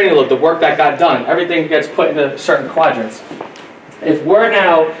external training load, the work that got done, everything gets put into certain quadrants. If we're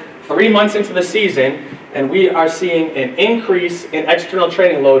now 3 months into the season and we are seeing an increase in external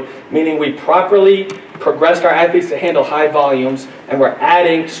training load, meaning we properly progressed our athletes to handle high volumes and we're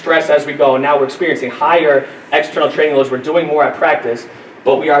adding stress as we go, and now we're experiencing higher external training loads, we're doing more at practice,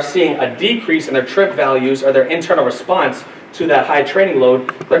 but we are seeing a decrease in their trip values or their internal response to that high training load,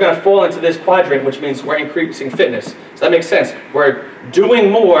 they're going to fall into this quadrant, which means we're increasing fitness. Does that make sense? We're doing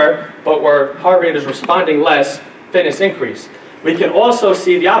more, but our heart rate is responding less, fitness increase. We can also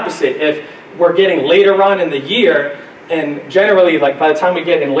see the opposite. If we're getting later on in the year, and generally, like by the time we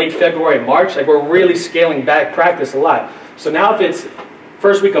get in late February, March, like we're really scaling back practice a lot. So now if it's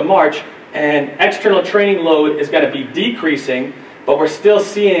first week of March and external training load is going to be decreasing, but we're still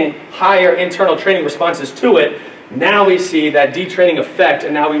seeing higher internal training responses to it, now we see that detraining effect,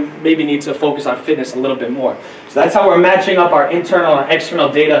 and now we maybe need to focus on fitness a little bit more. So that's how we're matching up our internal and external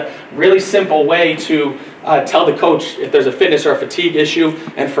data. Really simple way to tell the coach if there's a fitness or a fatigue issue,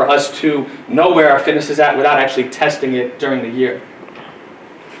 and for us to know where our fitness is at without actually testing it during the year.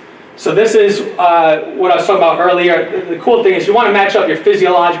 So this is what I was talking about earlier. The cool thing is you want to match up your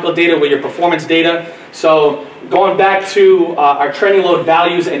physiological data with your performance data. So going back to our training load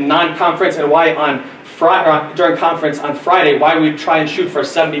values in non-conference and why on during conference on Friday, why we try and shoot for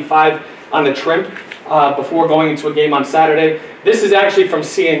 75 on the trim before going into a game on Saturday. This is actually from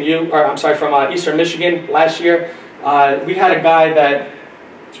CNU, or I'm sorry, from Eastern Michigan last year. We had a guy that,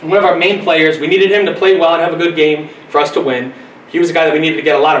 one of our main players, we needed him to play well and have a good game for us to win. He was a guy that we needed to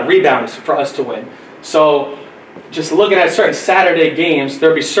get a lot of rebounds for us to win. So just looking at certain Saturday games,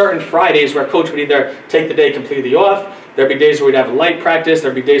 there'd be certain Fridays where coach would either take the day completely off, there'd be days where we'd have a light practice,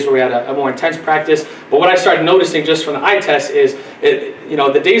 there'd be days where we had a more intense practice. But what I started noticing just from the eye test is,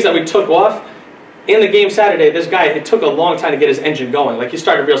 the days that we took off, in the game Saturday, this guy, it took a long time to get his engine going. Like, he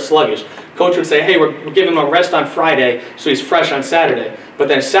started real sluggish. Coach would say, hey, we're giving him a rest on Friday, so he's fresh on Saturday. But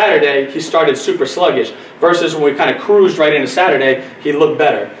then Saturday, he started super sluggish. Versus when we kind of cruised right into Saturday, he looked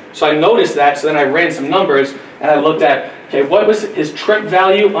better. So I noticed that, so then I ran some numbers, and I looked at, okay, what was his trip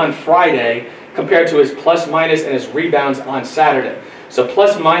value on Friday compared to his plus minus and his rebounds on Saturday. So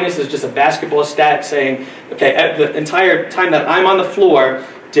plus minus is just a basketball stat saying, okay, at the entire time that I'm on the floor,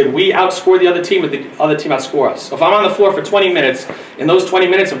 did we outscore the other team or did the other team outscore us? So if I'm on the floor for 20 minutes, in those 20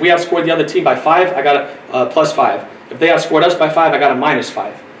 minutes, if we outscored the other team by 5, I got a plus 5. If they outscored us by 5, I got a minus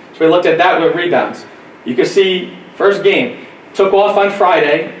 5. So we looked at that with rebounds. You can see, first game, took off on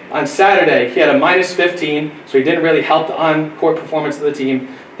Friday. On Saturday, he had a minus 15, so he didn't really help the on-court performance of the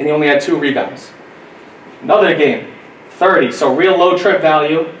team, and he only had 2 rebounds. Another game, 30, so real low trip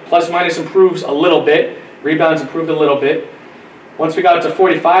value, plus minus improves a little bit, rebounds improved a little bit. Once we got up to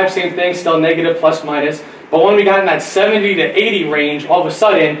 45, same thing, still negative, plus minus. But when we got in that 70 to 80 range, all of a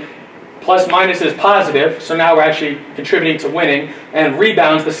sudden, plus minus is positive, so now we're actually contributing to winning. And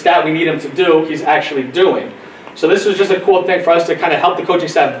rebounds, the stat we need him to do, he's actually doing. So this was just a cool thing for us to kind of help the coaching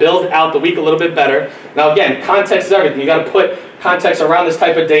staff build out the week a little bit better. Now again, context is everything. You got to put context around this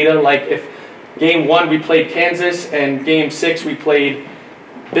type of data. Like if game 1 we played Kansas and game 6 we played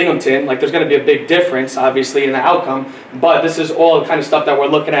Binghamton, like there's going to be a big difference, obviously, in the outcome. But this is all the kind of stuff that we're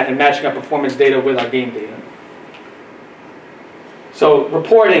looking at and matching up performance data with our game data. So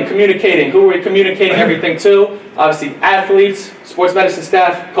reporting, communicating, who are we communicating everything to? Obviously athletes, sports medicine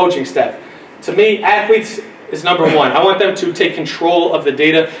staff, coaching staff. To me, athletes is number 1. I want them to take control of the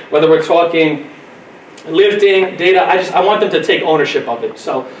data, whether we're talking lifting, data, I want them to take ownership of it.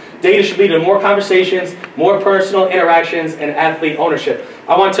 So data should lead to more conversations, more personal interactions, and athlete ownership.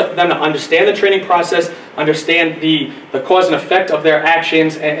 I want them to understand the training process, understand the cause and effect of their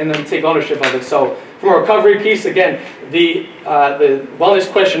actions, and then take ownership of it. So From a recovery piece, again, the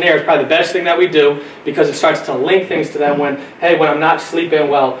wellness questionnaire is probably the best thing that we do because it starts to link things to them when I'm not sleeping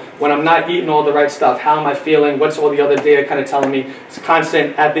well, when I'm not eating all the right stuff, how am I feeling, what's all the other data kind of telling me. It's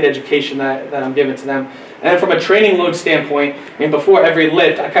constant athlete education that I'm giving to them. And then from a training load standpoint, I mean, before every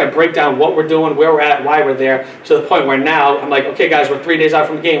lift, I kind of break down what we're doing, where we're at, why we're there, to the point where now I'm like, okay guys, we're 3 days out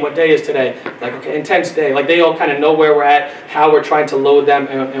from the game, what day is today? Like, okay, intense day. Like, they all kind of know where we're at, how we're trying to load them,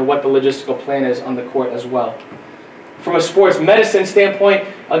 and what the logistical plan is on the court as well. From a sports medicine standpoint,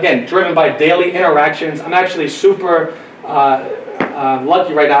 again, driven by daily interactions, I'm actually super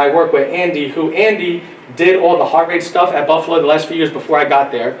lucky right now. I work with Andy did all the heart rate stuff at Buffalo the last few years before I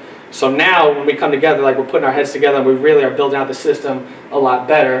got there. So now when we come together, like, we're putting our heads together and we really are building out the system a lot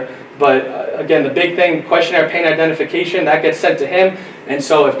better. But again, the big thing, questionnaire pain identification, that gets sent to him. And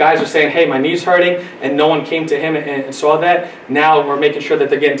so if guys are saying, hey, my knee's hurting, and no one came to him and saw that, now we're making sure that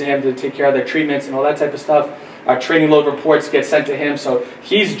they're getting to him to take care of their treatments and all that type of stuff. Our training load reports get sent to him. So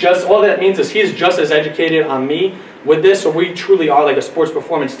all that means is he's just as educated on me with this. So we truly are like a sports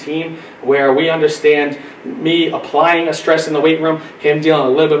performance team where we understand me applying a stress in the weight room, him dealing a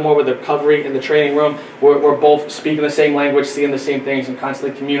little bit more with the recovery in the training room. We're both speaking the same language, seeing the same things, and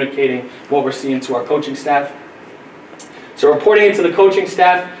constantly communicating what we're seeing to our coaching staff. So reporting it to the coaching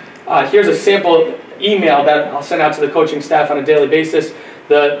staff, here's a sample email that I'll send out to the coaching staff on a daily basis.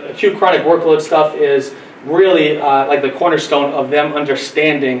 The acute chronic workload stuff is really like the cornerstone of them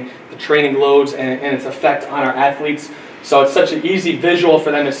understanding the training loads and its effect on our athletes. So it's such an easy visual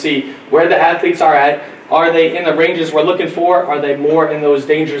for them to see where the athletes are at. Are they in the ranges we're looking for? Are they more in those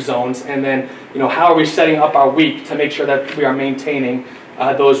danger zones? And then, how are we setting up our week to make sure that we are maintaining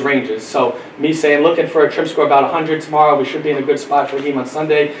those ranges? So me saying, looking for a trim score about 100 tomorrow, we should be in a good spot for a game on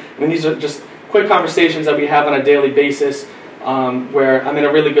Sunday. I mean, these are just quick conversations that we have on a daily basis. Where I'm in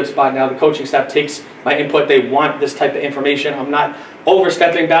a really good spot now. The coaching staff takes my input. They want this type of information. I'm not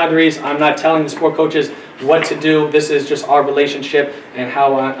overstepping boundaries. I'm not telling the sport coaches what to do. This is just our relationship and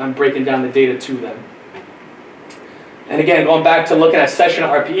how I'm breaking down the data to them. And again, going back to looking at session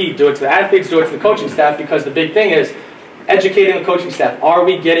RPE, do it to the athletes, do it to the coaching staff, because the big thing is educating the coaching staff. Are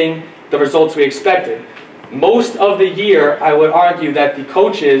we getting the results we expected? Most of the year, I would argue that the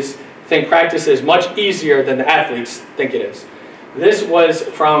coaches think practice is much easier than the athletes think it is. This was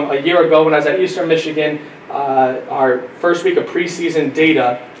from a year ago when I was at Eastern Michigan, our first week of preseason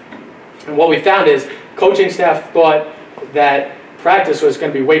data. And what we found is coaching staff thought that practice was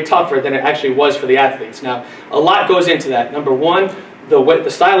going to be way tougher than it actually was for the athletes. Now, a lot goes into that. Number one, the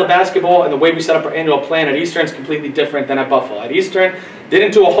style of basketball and the way we set up our annual plan at Eastern is completely different than at Buffalo. At Eastern,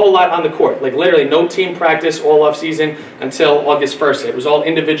 didn't do a whole lot on the court. Like, literally no team practice all off season until August 1st. It was all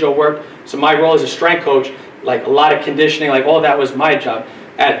individual work. So my role as a strength coach, like a lot of conditioning, like all that was my job.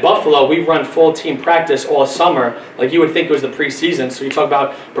 At Buffalo, we run full team practice all summer. Like, you would think it was the preseason. So you talk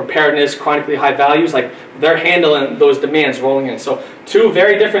about preparedness, chronically high values, like they're handling those demands rolling in. So two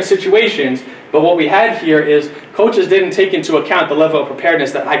very different situations. But what we had here is coaches didn't take into account the level of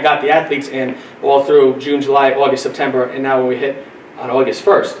preparedness that I got the athletes in all through June, July, August, September, and now when we hit on August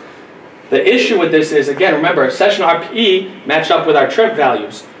 1st. The issue with this is, again, remember, session RPE matched up with our trip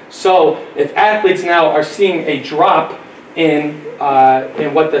values. So if athletes now are seeing a drop in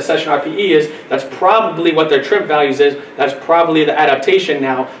what the session RPE is, that's probably what their trip values is. That's probably the adaptation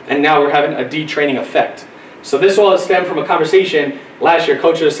now, and now we're having a detraining effect. So this all stemmed from a conversation last year.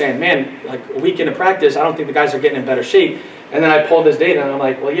 Coaches were saying, man, like a week into practice, I don't think the guys are getting in better shape. And then I pulled this data and I'm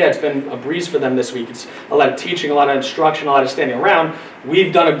like, well, yeah, it's been a breeze for them this week. It's a lot of teaching, a lot of instruction, a lot of standing around.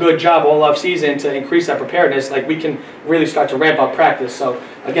 We've done a good job all off season to increase that preparedness. Like, we can really start to ramp up practice. So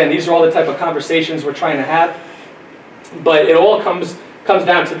again, these are all the type of conversations we're trying to have. But it all comes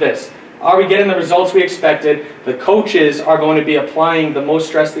down to this. Are we getting the results we expected? The coaches are going to be applying the most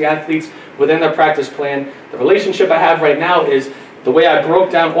stress to the athletes within their practice plan. The relationship I have right now is the way I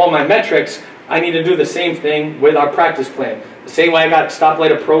broke down all my metrics. I need to do the same thing with our practice plan. The same way I got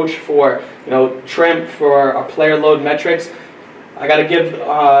stoplight approach for trim for our player load metrics. I got to give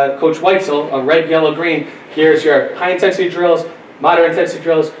Coach Weitzel a red, yellow, green. Here's your high intensity drills, moderate intensity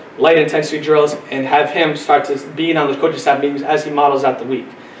drills, light intensity drills, and have him start to be on those coaching staff meetings as he models out the week.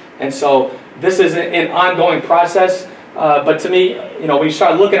 And so this is an ongoing process. But to me, when you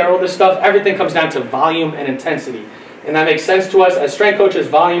start looking at all this stuff, everything comes down to volume and intensity. And that makes sense to us as strength coaches.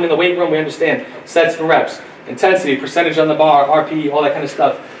 Volume in the weight room, we understand sets and reps. Intensity, percentage on the bar, RPE, all that kind of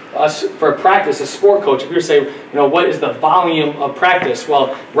stuff. Us for practice, a sport coach, if you're saying, what is the volume of practice?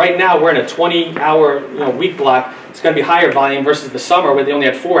 Well, right now we're in a 20-hour week block. It's going to be higher volume versus the summer where they only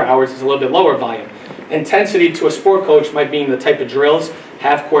had 4 hours. It's a little bit lower volume. Intensity to a sport coach might mean the type of drills.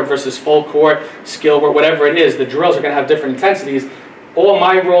 half court versus full court, skill work, whatever it is. The drills are going to have different intensities. All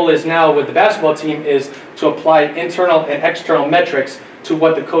my role is now with the basketball team is to apply internal and external metrics to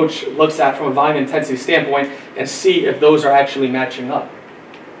what the coach looks at from a volume intensity standpoint and see if those are actually matching up.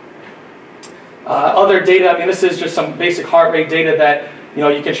 Other data, I mean, this is just some basic heart rate data that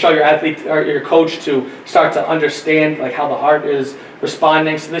you can show your athlete or your coach to start to understand like how the heart is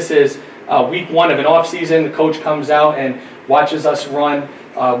responding. So this is week 1 of an off season. The coach comes out and watches us run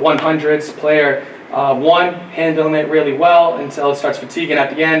 100s. Player 1 handling it really well until it starts fatiguing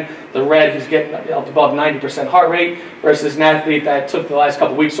at the end. The red, he's getting up above 90% heart rate versus an athlete that took the last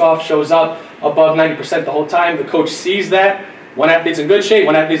couple weeks off, shows up above 90% the whole time. The coach sees that. One athlete's in good shape,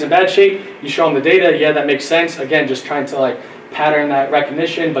 one athlete's in bad shape. You show them the data, yeah, that makes sense. Again, just trying to like pattern that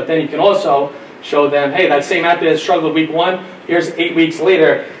recognition, but then you can also show them, hey, that same athlete that struggled week 1, here's 8 weeks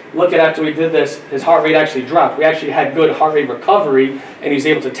later, look at after we did this, his heart rate actually dropped. We actually had good heart rate recovery, and he's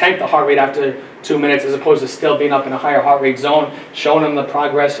able to tank the heart rate after 2 minutes as opposed to still being up in a higher heart rate zone, showing them the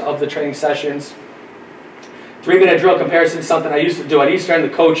progress of the training sessions. 3-minute drill comparison is something I used to do at Eastern. The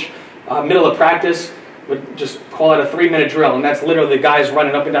coach, middle of practice, would just call it a 3-minute drill, and that's literally the guys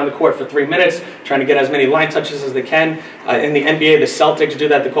running up and down the court for 3 minutes, trying to get as many line touches as they can. In the NBA, the Celtics do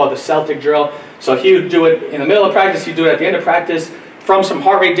that. They call it the Celtic drill. So he would do it in the middle of practice. He'd do it at the end of practice. From some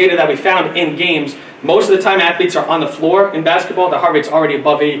heart rate data that we found in games, most of the time athletes are on the floor in basketball. The heart rate's already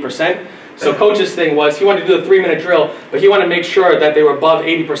above 80%. So coach's thing was he wanted to do a 3-minute drill, but he wanted to make sure that they were above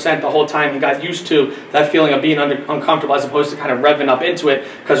 80% the whole time and got used to that feeling of being uncomfortable as opposed to kind of revving up into it,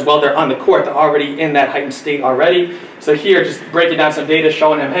 because while they're on the court, they're already in that heightened state already. So here, just breaking down some data,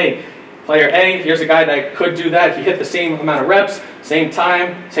 showing him, hey, player A, here's a guy that could do that. He hit the same amount of reps, same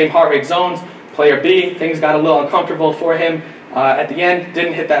time, same heart rate zones. Player B, things got a little uncomfortable for him. At the end,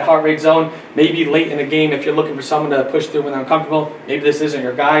 didn't hit that heart rate zone. Maybe late in the game, if you're looking for someone to push through when they're uncomfortable, maybe this isn't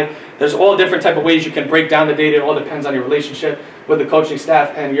your guy. There's all different type of ways you can break down the data. It all depends on your relationship with the coaching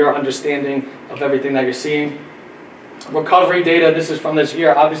staff and your understanding of everything that you're seeing. Recovery data, this is from this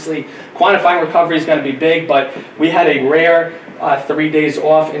year. Obviously, quantifying recovery is going to be big, but we had a rare 3 days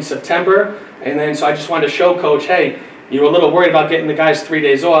off in September. And then, so I just wanted to show Coach, hey, you were a little worried about getting the guys 3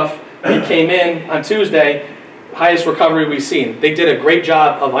 days off. He came in on Tuesday, highest recovery we've seen. They did a great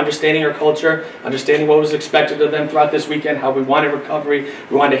job of understanding our culture, understanding what was expected of them throughout this weekend, how we wanted recovery,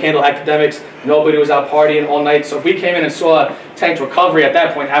 we wanted to handle academics. Nobody was out partying all night. So if we came in and saw tanked recovery at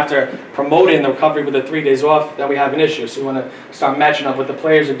that point after promoting the recovery with the 3 days off, then we have an issue. So we want to start matching up what the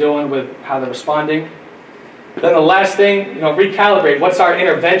players are doing with how they're responding. Then the last thing, recalibrate. What's our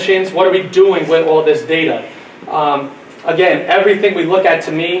interventions? What are we doing with all this data? Again, everything we look at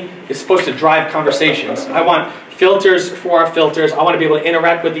to me is supposed to drive conversations. I want filters for our filters. I want to be able to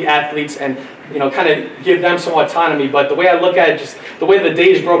interact with the athletes and kind of give them some autonomy. But the way I look at it, just the way the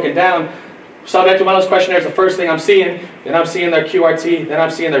day is broken down, subject to wellness questionnaire is the first thing I'm seeing. Then I'm seeing their QRT. Then I'm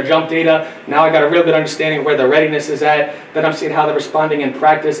seeing their jump data. Now I got a real good understanding of where their readiness is at. Then I'm seeing how they're responding in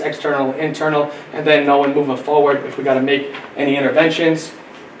practice, external, internal, and then knowing moving forward if we got to make any interventions.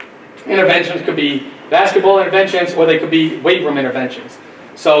 Interventions could be basketball interventions, or they could be weight room interventions.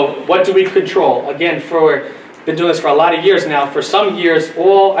 So what do we control? Again, been doing this for a lot of years now. For some years,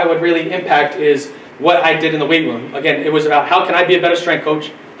 all I would really impact is what I did in the weight room. Again, it was about how can I be a better strength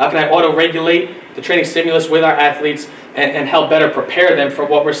coach? How can I auto-regulate the training stimulus with our athletes and help better prepare them for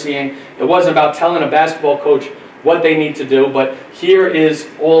what we're seeing? It wasn't about telling a basketball coach what they need to do, but here is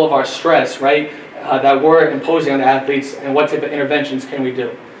all of our stress, right, that we're imposing on the athletes, and what type of interventions can we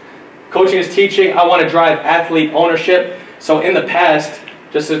do? Coaching is teaching. I want to drive athlete ownership. So in the past,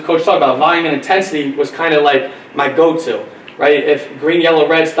 just as Coach talked about, volume and intensity was kind of like my go-to, right? If green, yellow,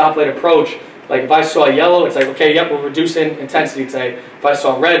 red, stoplight approach, like if I saw yellow, it's like, okay, yep, we're reducing intensity today. If I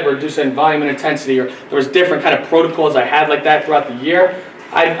saw red, we're reducing volume and intensity. Or there was different kind of protocols I had like that throughout the year.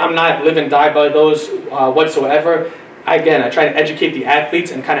 I'm not live and die by those whatsoever. Again, I try to educate the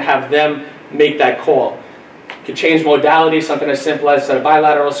athletes and kind of have them make that call. You can change modality, something as simple as a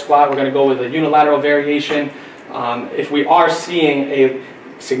bilateral squat. We're going to go with a unilateral variation. If we are seeing a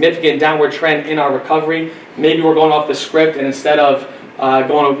significant downward trend in our recovery, maybe we're going off the script, and instead of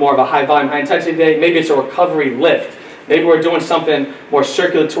going with more of a high volume, high intensity day, maybe it's a recovery lift. Maybe we're doing something more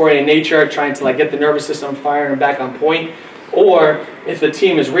circulatory in nature, trying to get the nervous system firing and back on point. Or if the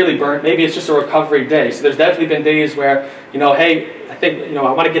team is really burnt, maybe it's just a recovery day. So there's definitely been days where, hey, I think,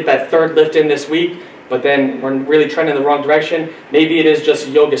 I want to get that third lift in this week, but then we're really trending in the wrong direction. Maybe it is just a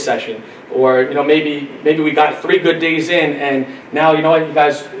yoga session. Or, maybe we got 3 good days in, and now, you know what, you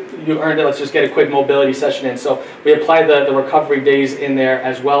guys, you earned it, let's just get a quick mobility session in. So we apply the recovery days in there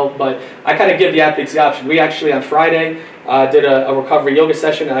as well, but I kind of give the athletes the option. We actually on Friday did a recovery yoga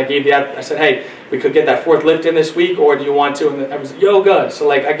session, and I said, hey, we could get that 4th lift in this week, or do you want to? And it was yoga. So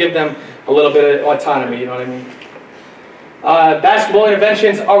like I give them a little bit of autonomy, you know what I mean? Basketball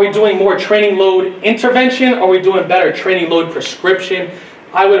interventions, are we doing more training load intervention, or are we doing better training load prescription?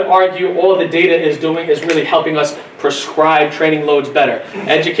 I would argue all the data is doing is really helping us prescribe training loads better.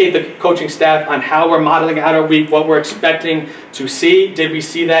 Educate the coaching staff on how we're modeling out our week, what we're expecting to see. Did we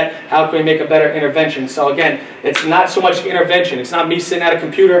see that? How can we make a better intervention? So again, it's not so much intervention. It's not me sitting at a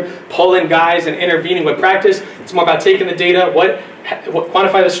computer, pulling guys and intervening with practice. It's more about taking the data,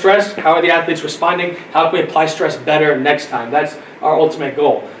 quantify the stress, how are the athletes responding, how can we apply stress better next time. That's our ultimate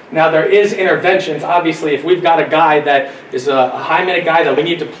goal. Now there is interventions. Obviously, if we've got a guy that is a high-minute guy that we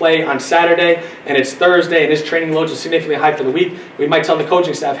need to play on Saturday, and it's Thursday, and his training loads are significantly high for the week, we might tell the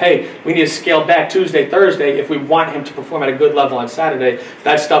coaching staff, hey, we need to scale back Tuesday, Thursday if we want him to perform at a good level on Saturday.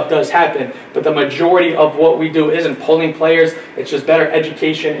 That stuff does happen, but the majority of what we do isn't pulling players. It's just better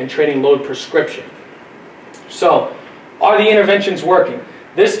education and training load prescription. So, are the interventions working?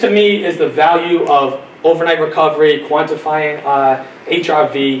 This to me is the value of overnight recovery, quantifying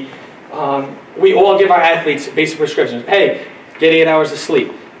HRV. We all give our athletes basic prescriptions. Hey, get 8 hours of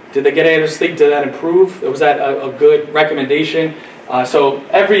sleep. Did they get 8 hours of sleep? Did that improve? Was that a good recommendation? So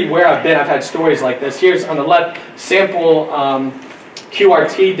everywhere I've been, I've had stories like this. Here's on the left, sample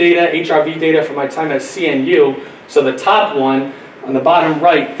QRT data, HRV data from my time at CNU. So the top one, on the bottom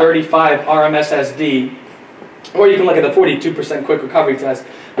right, 35 RMSSD. Or you can look at the 42% quick recovery test.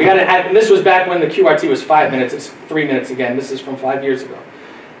 We got and this was back when the QRT was 5 minutes. It's 3 minutes again. This is from 5 years ago.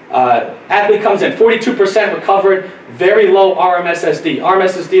 Athlete comes in, 42% recovered, very low RMSSD.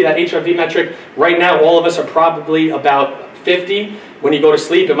 RMSSD, that HRV metric, right now all of us are probably about 50. When you go to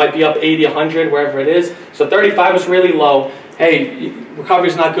sleep, it might be up 80, 100, wherever it is. So 35 was really low. Hey,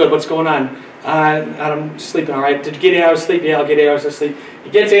 recovery's not good. What's going on? I'm sleeping all right. Did you get 8 hours of sleep? Yeah, I'll get 8 hours of sleep. He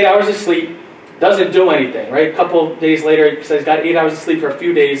gets 8 hours of sleep. Doesn't do anything, right? A couple days later, he says he's got 8 hours of sleep for a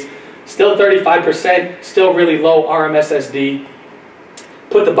few days. Still 35%, still really low RMSSD.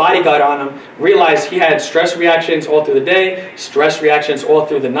 Put the bodyguard on him, realized he had stress reactions all through the day, stress reactions all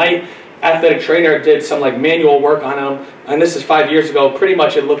through the night. Athletic trainer did some like manual work on him, and this is 5 years ago. Pretty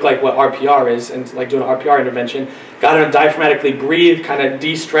much it looked like what RPR is, and like doing an RPR intervention. Got him to diaphragmatically breathe, kind of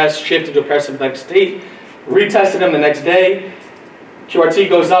de-stress, shift into a parasympathetic state. Retested him the next day. QRT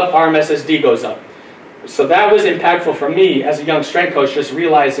goes up, RMSSD goes up. So that was impactful for me as a young strength coach, just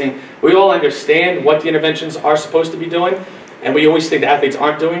realizing we all understand what the interventions are supposed to be doing, and we always think the athletes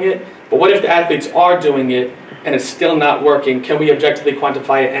aren't doing it. But what if the athletes are doing it and it's still not working? Can we objectively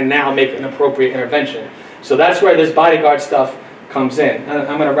quantify it and now make an appropriate intervention? So that's where this bodyguard stuff comes in. And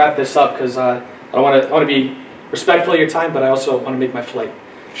I'm going to wrap this up because I want to be respectful of your time, but I also want to make my flight.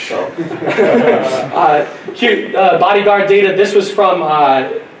 So, bodyguard data. This was from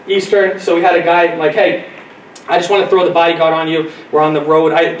Eastern. So we had a guy like, hey, I just want to throw the bodyguard on you. We're on the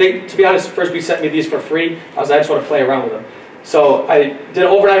road. To be honest, first we sent me these for free. I just want to play around with them. So I did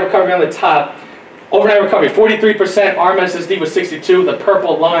overnight recovery on the top. Overnight recovery, 43%. RMSSD was 62. The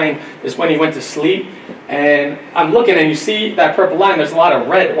purple line is when he went to sleep. And I'm looking, and you see that purple line. There's a lot of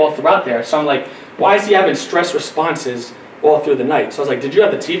red all throughout there. So I'm like, why is he having stress responses all through the night? So I was like, did you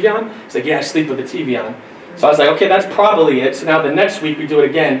have the TV on? He's like, yeah, I sleep with the TV on. So I was like, okay, that's probably it. So now the next week we do it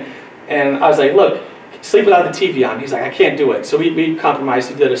again. And I was like, look, sleep without the TV on. He's like, I can't do it. So we compromised.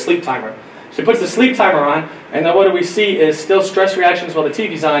 He did a sleep timer. So he puts the sleep timer on, and then what do we see is still stress reactions while the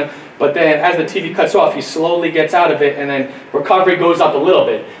TV's on, but then as the TV cuts off, he slowly gets out of it, and then recovery goes up a little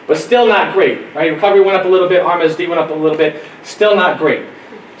bit. But still not great, right? Recovery went up a little bit, RMSD went up a little bit, still not great.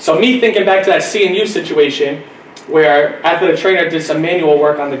 So me thinking back to that CNU situation, where athletic trainer did some manual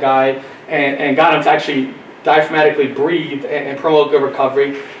work on the guy and got him to actually diaphragmatically breathe and promote good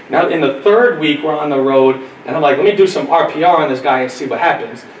recovery. Now in the third week we're on the road, and I'm like, let me do some RPR on this guy and see what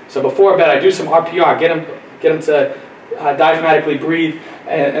happens. So before bed I do some RPR, get him to diaphragmatically breathe,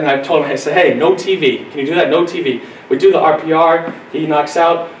 and I told him, I said, hey, no TV. Can you do that? No TV. We do the RPR, he knocks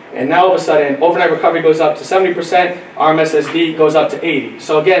out, and now all of a sudden overnight recovery goes up to 70%, RMSSD goes up to 80.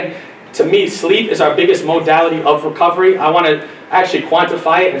 So again, to me, sleep is our biggest modality of recovery. I want to actually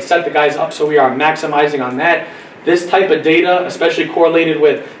quantify it and set the guys up so we are maximizing on that. This type of data, especially correlated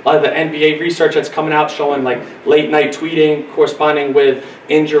with a lot of the NBA research that's coming out showing like late night tweeting corresponding with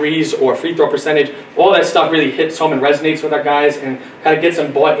injuries or free throw percentage, all that stuff really hits home and resonates with our guys and kind of gets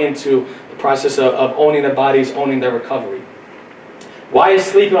them bought into the process of owning their bodies, owning their recovery. Why is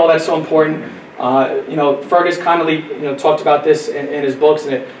sleep and all that so important? Fergus Conaty, talked about this in his books,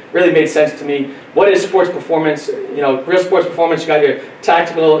 and it really made sense to me. What is sports performance? Real sports performance, you got your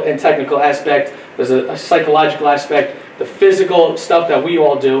tactical and technical aspect. There's a psychological aspect, the physical stuff that we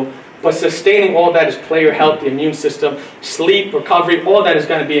all do. But sustaining all that is player health, the immune system, sleep, recovery, all that is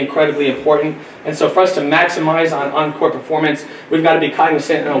going to be incredibly important. And so for us to maximize on-court performance, we've got to be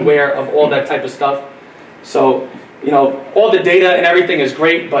cognizant and aware of all that type of stuff. So, all the data and everything is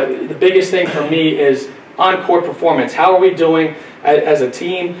great, but the biggest thing for me is on-court performance. How are we doing as a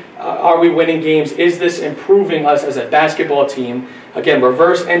team? Are we winning games? Is this improving us as a basketball team? Again,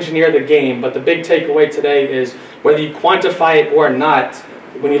 reverse engineer the game, but the big takeaway today is whether you quantify it or not,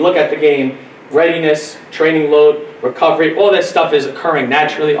 when you look at the game, readiness, training load, recovery, all that stuff is occurring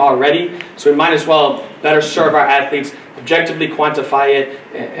naturally already. So we might as well better serve our athletes, objectively quantify it,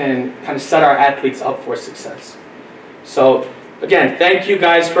 and kind of set our athletes up for success. So again, thank you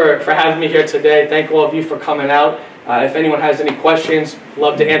guys for having me here today. Thank all of you for coming out. If anyone has any questions,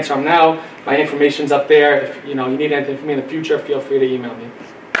 love to answer them now. My information's up there. If you need anything from me in the future, feel free to email me.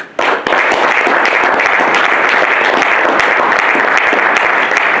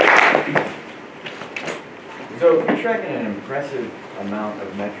 So you're tracking an impressive amount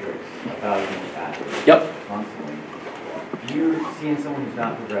of metrics about each athlete. Yep. Constantly. If you're seeing someone who's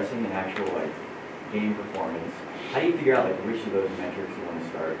not progressing in actual game performance, how do you figure out which of those metrics you want to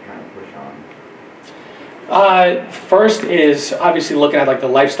start trying to push on? First is obviously looking at the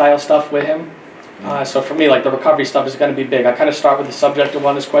lifestyle stuff with him. So for me, the recovery stuff is going to be big. I kind of start with the subjective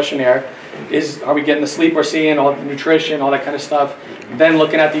wellness questionnaire. Are we getting the sleep we're seeing, all the nutrition, all that kind of stuff. Then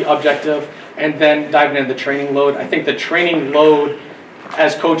looking at the objective, and then diving into the training load. I think the training load,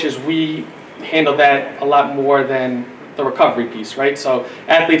 as coaches, we handle that a lot more than the recovery piece, right? So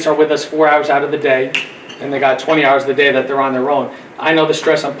athletes are with us 4 hours out of the day, and they got 20 hours of the day that they're on their own. I know the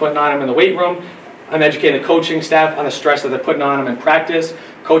stress I'm putting on them in the weight room. I'm educating the coaching staff on the stress that they're putting on them in practice.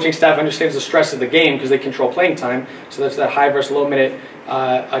 Coaching staff understands the stress of the game because they control playing time. So that's that high versus low minute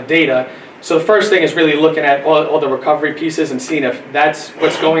data. So the first thing is really looking at all the recovery pieces and seeing if that's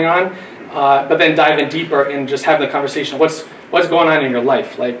what's going on. But then diving deeper and just having the conversation. What's going on in your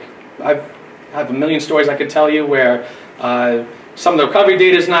life? I have a million stories I could tell you where some of the recovery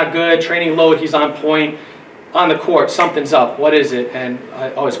data is not good. Training load, he's on point. On the court, something's up. What is it? And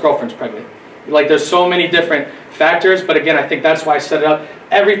his girlfriend's pregnant. There's so many different factors, but again, I think that's why I set it up.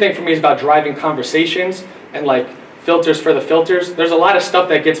 Everything for me is about driving conversations and filters for the filters. There's a lot of stuff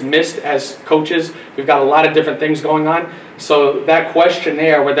that gets missed as coaches. We've got a lot of different things going on. So that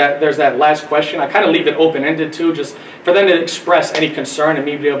questionnaire, where there's that last question, I kind of leave it open-ended too, just for them to express any concern and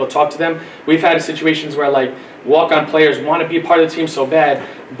me be able to talk to them. We've had situations where walk-on players want to be a part of the team so bad,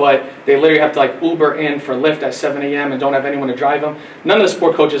 but they literally have to Uber in for Lyft at 7 a.m. and don't have anyone to drive them. None of the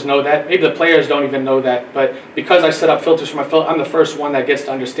sport coaches know that. Maybe the players don't even know that. But because I set up filters for I'm the first one that gets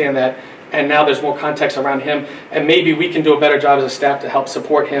to understand that. And now there's more context around him. And maybe we can do a better job as a staff to help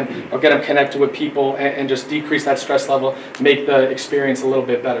support him or get him connected with people and just decrease that stress level, make the experience a little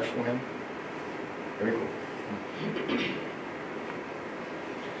bit better for him. Very cool.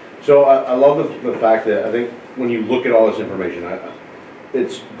 So I love the fact that I think when you look at all this information,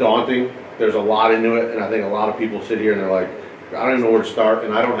 it's daunting. There's a lot into it, and I think a lot of people sit here and they're like, I don't even know where to start,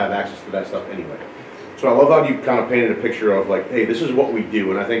 and I don't have access to that stuff anyway. So I love how you kind of painted a picture of hey, this is what we do,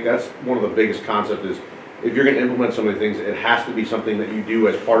 and I think that's one of the biggest concepts is if you're going to implement some of the things, it has to be something that you do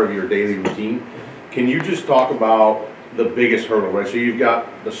as part of your daily routine. Can you just talk about the biggest hurdle, right? So you've got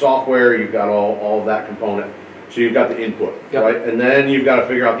the software, you've got all of that component. So you've got the input, yep. Right? And then you've got to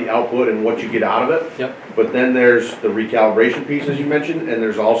figure out the output and what you get out of it. Yep. But then there's the recalibration piece, as you mentioned, and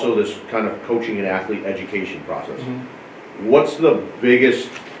there's also this kind of coaching and athlete education process. Mm-hmm. What's the biggest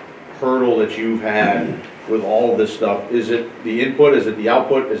hurdle that you've had with all of this stuff? Is it the input? Is it the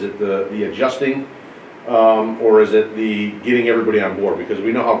output? Is it the adjusting? Or is it the getting everybody on board? Because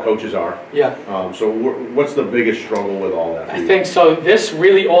we know how coaches are. Yeah. So what's the biggest struggle with all that? I think so. This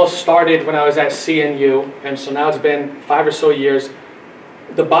really all started when I was at CNU, and so now it's been 5 or so years.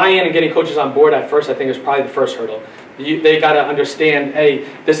 The buy-in and getting coaches on board at first, I think, is probably the first hurdle. They got to understand, hey,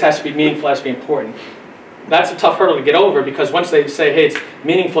 this has to be meaningful, has to be important. That's a tough hurdle to get over because once they say, hey, it's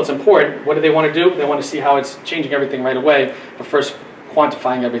meaningful, it's important, what do they want to do? They want to see how it's changing everything right away, but first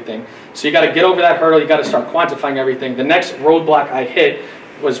quantifying everything. So you got to get over that hurdle, you got to start quantifying everything. The next roadblock I hit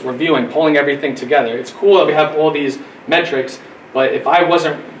was reviewing, pulling everything together. It's cool that we have all these metrics, but if I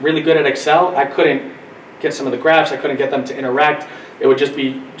wasn't really good at Excel, I couldn't get some of the graphs, I couldn't get them to interact. it would just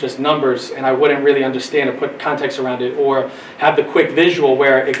be just numbers, and I wouldn't really understand or put context around it, or have the quick visual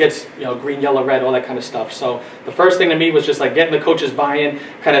where it gets, you know, green, yellow, red, all that kind of stuff. So the first thing to me was just like getting the coaches buy-in,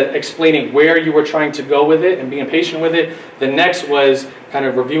 kind of explaining where you were trying to go with it and being patient with it. The next was kind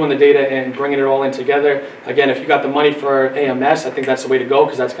of reviewing the data and bringing it all in together. Again, if you got the money for AMS, I think that's the way to go,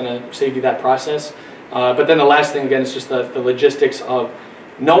 because that's going to save you that process. But then the last thing, again, is just the logistics of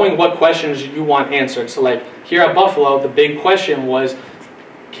knowing what questions you want answered. So like here at Buffalo, the big question was,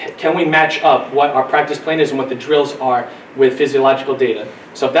 can we match up what our practice plan is and what the drills are with physiological data?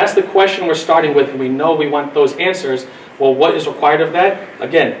 So if that's the question we're starting with, and we know we want those answers, well, what is required of that?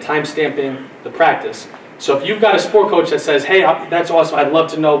 Again, time stamping the practice. So if you've got a sport coach that says, hey, that's awesome, I'd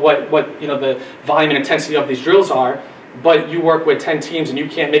love to know what you know, the volume and intensity of these drills are, but you work with 10 teams and you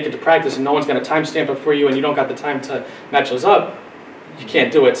can't make it to practice and no one's going to time stamp it for you and you don't got the time to match those up, you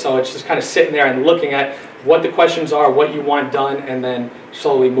can't do it. So it's just kind of sitting there and looking at what the questions are, what you want done, and then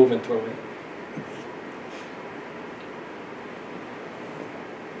slowly moving through it.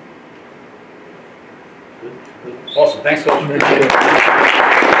 Awesome. Thanks, Coach.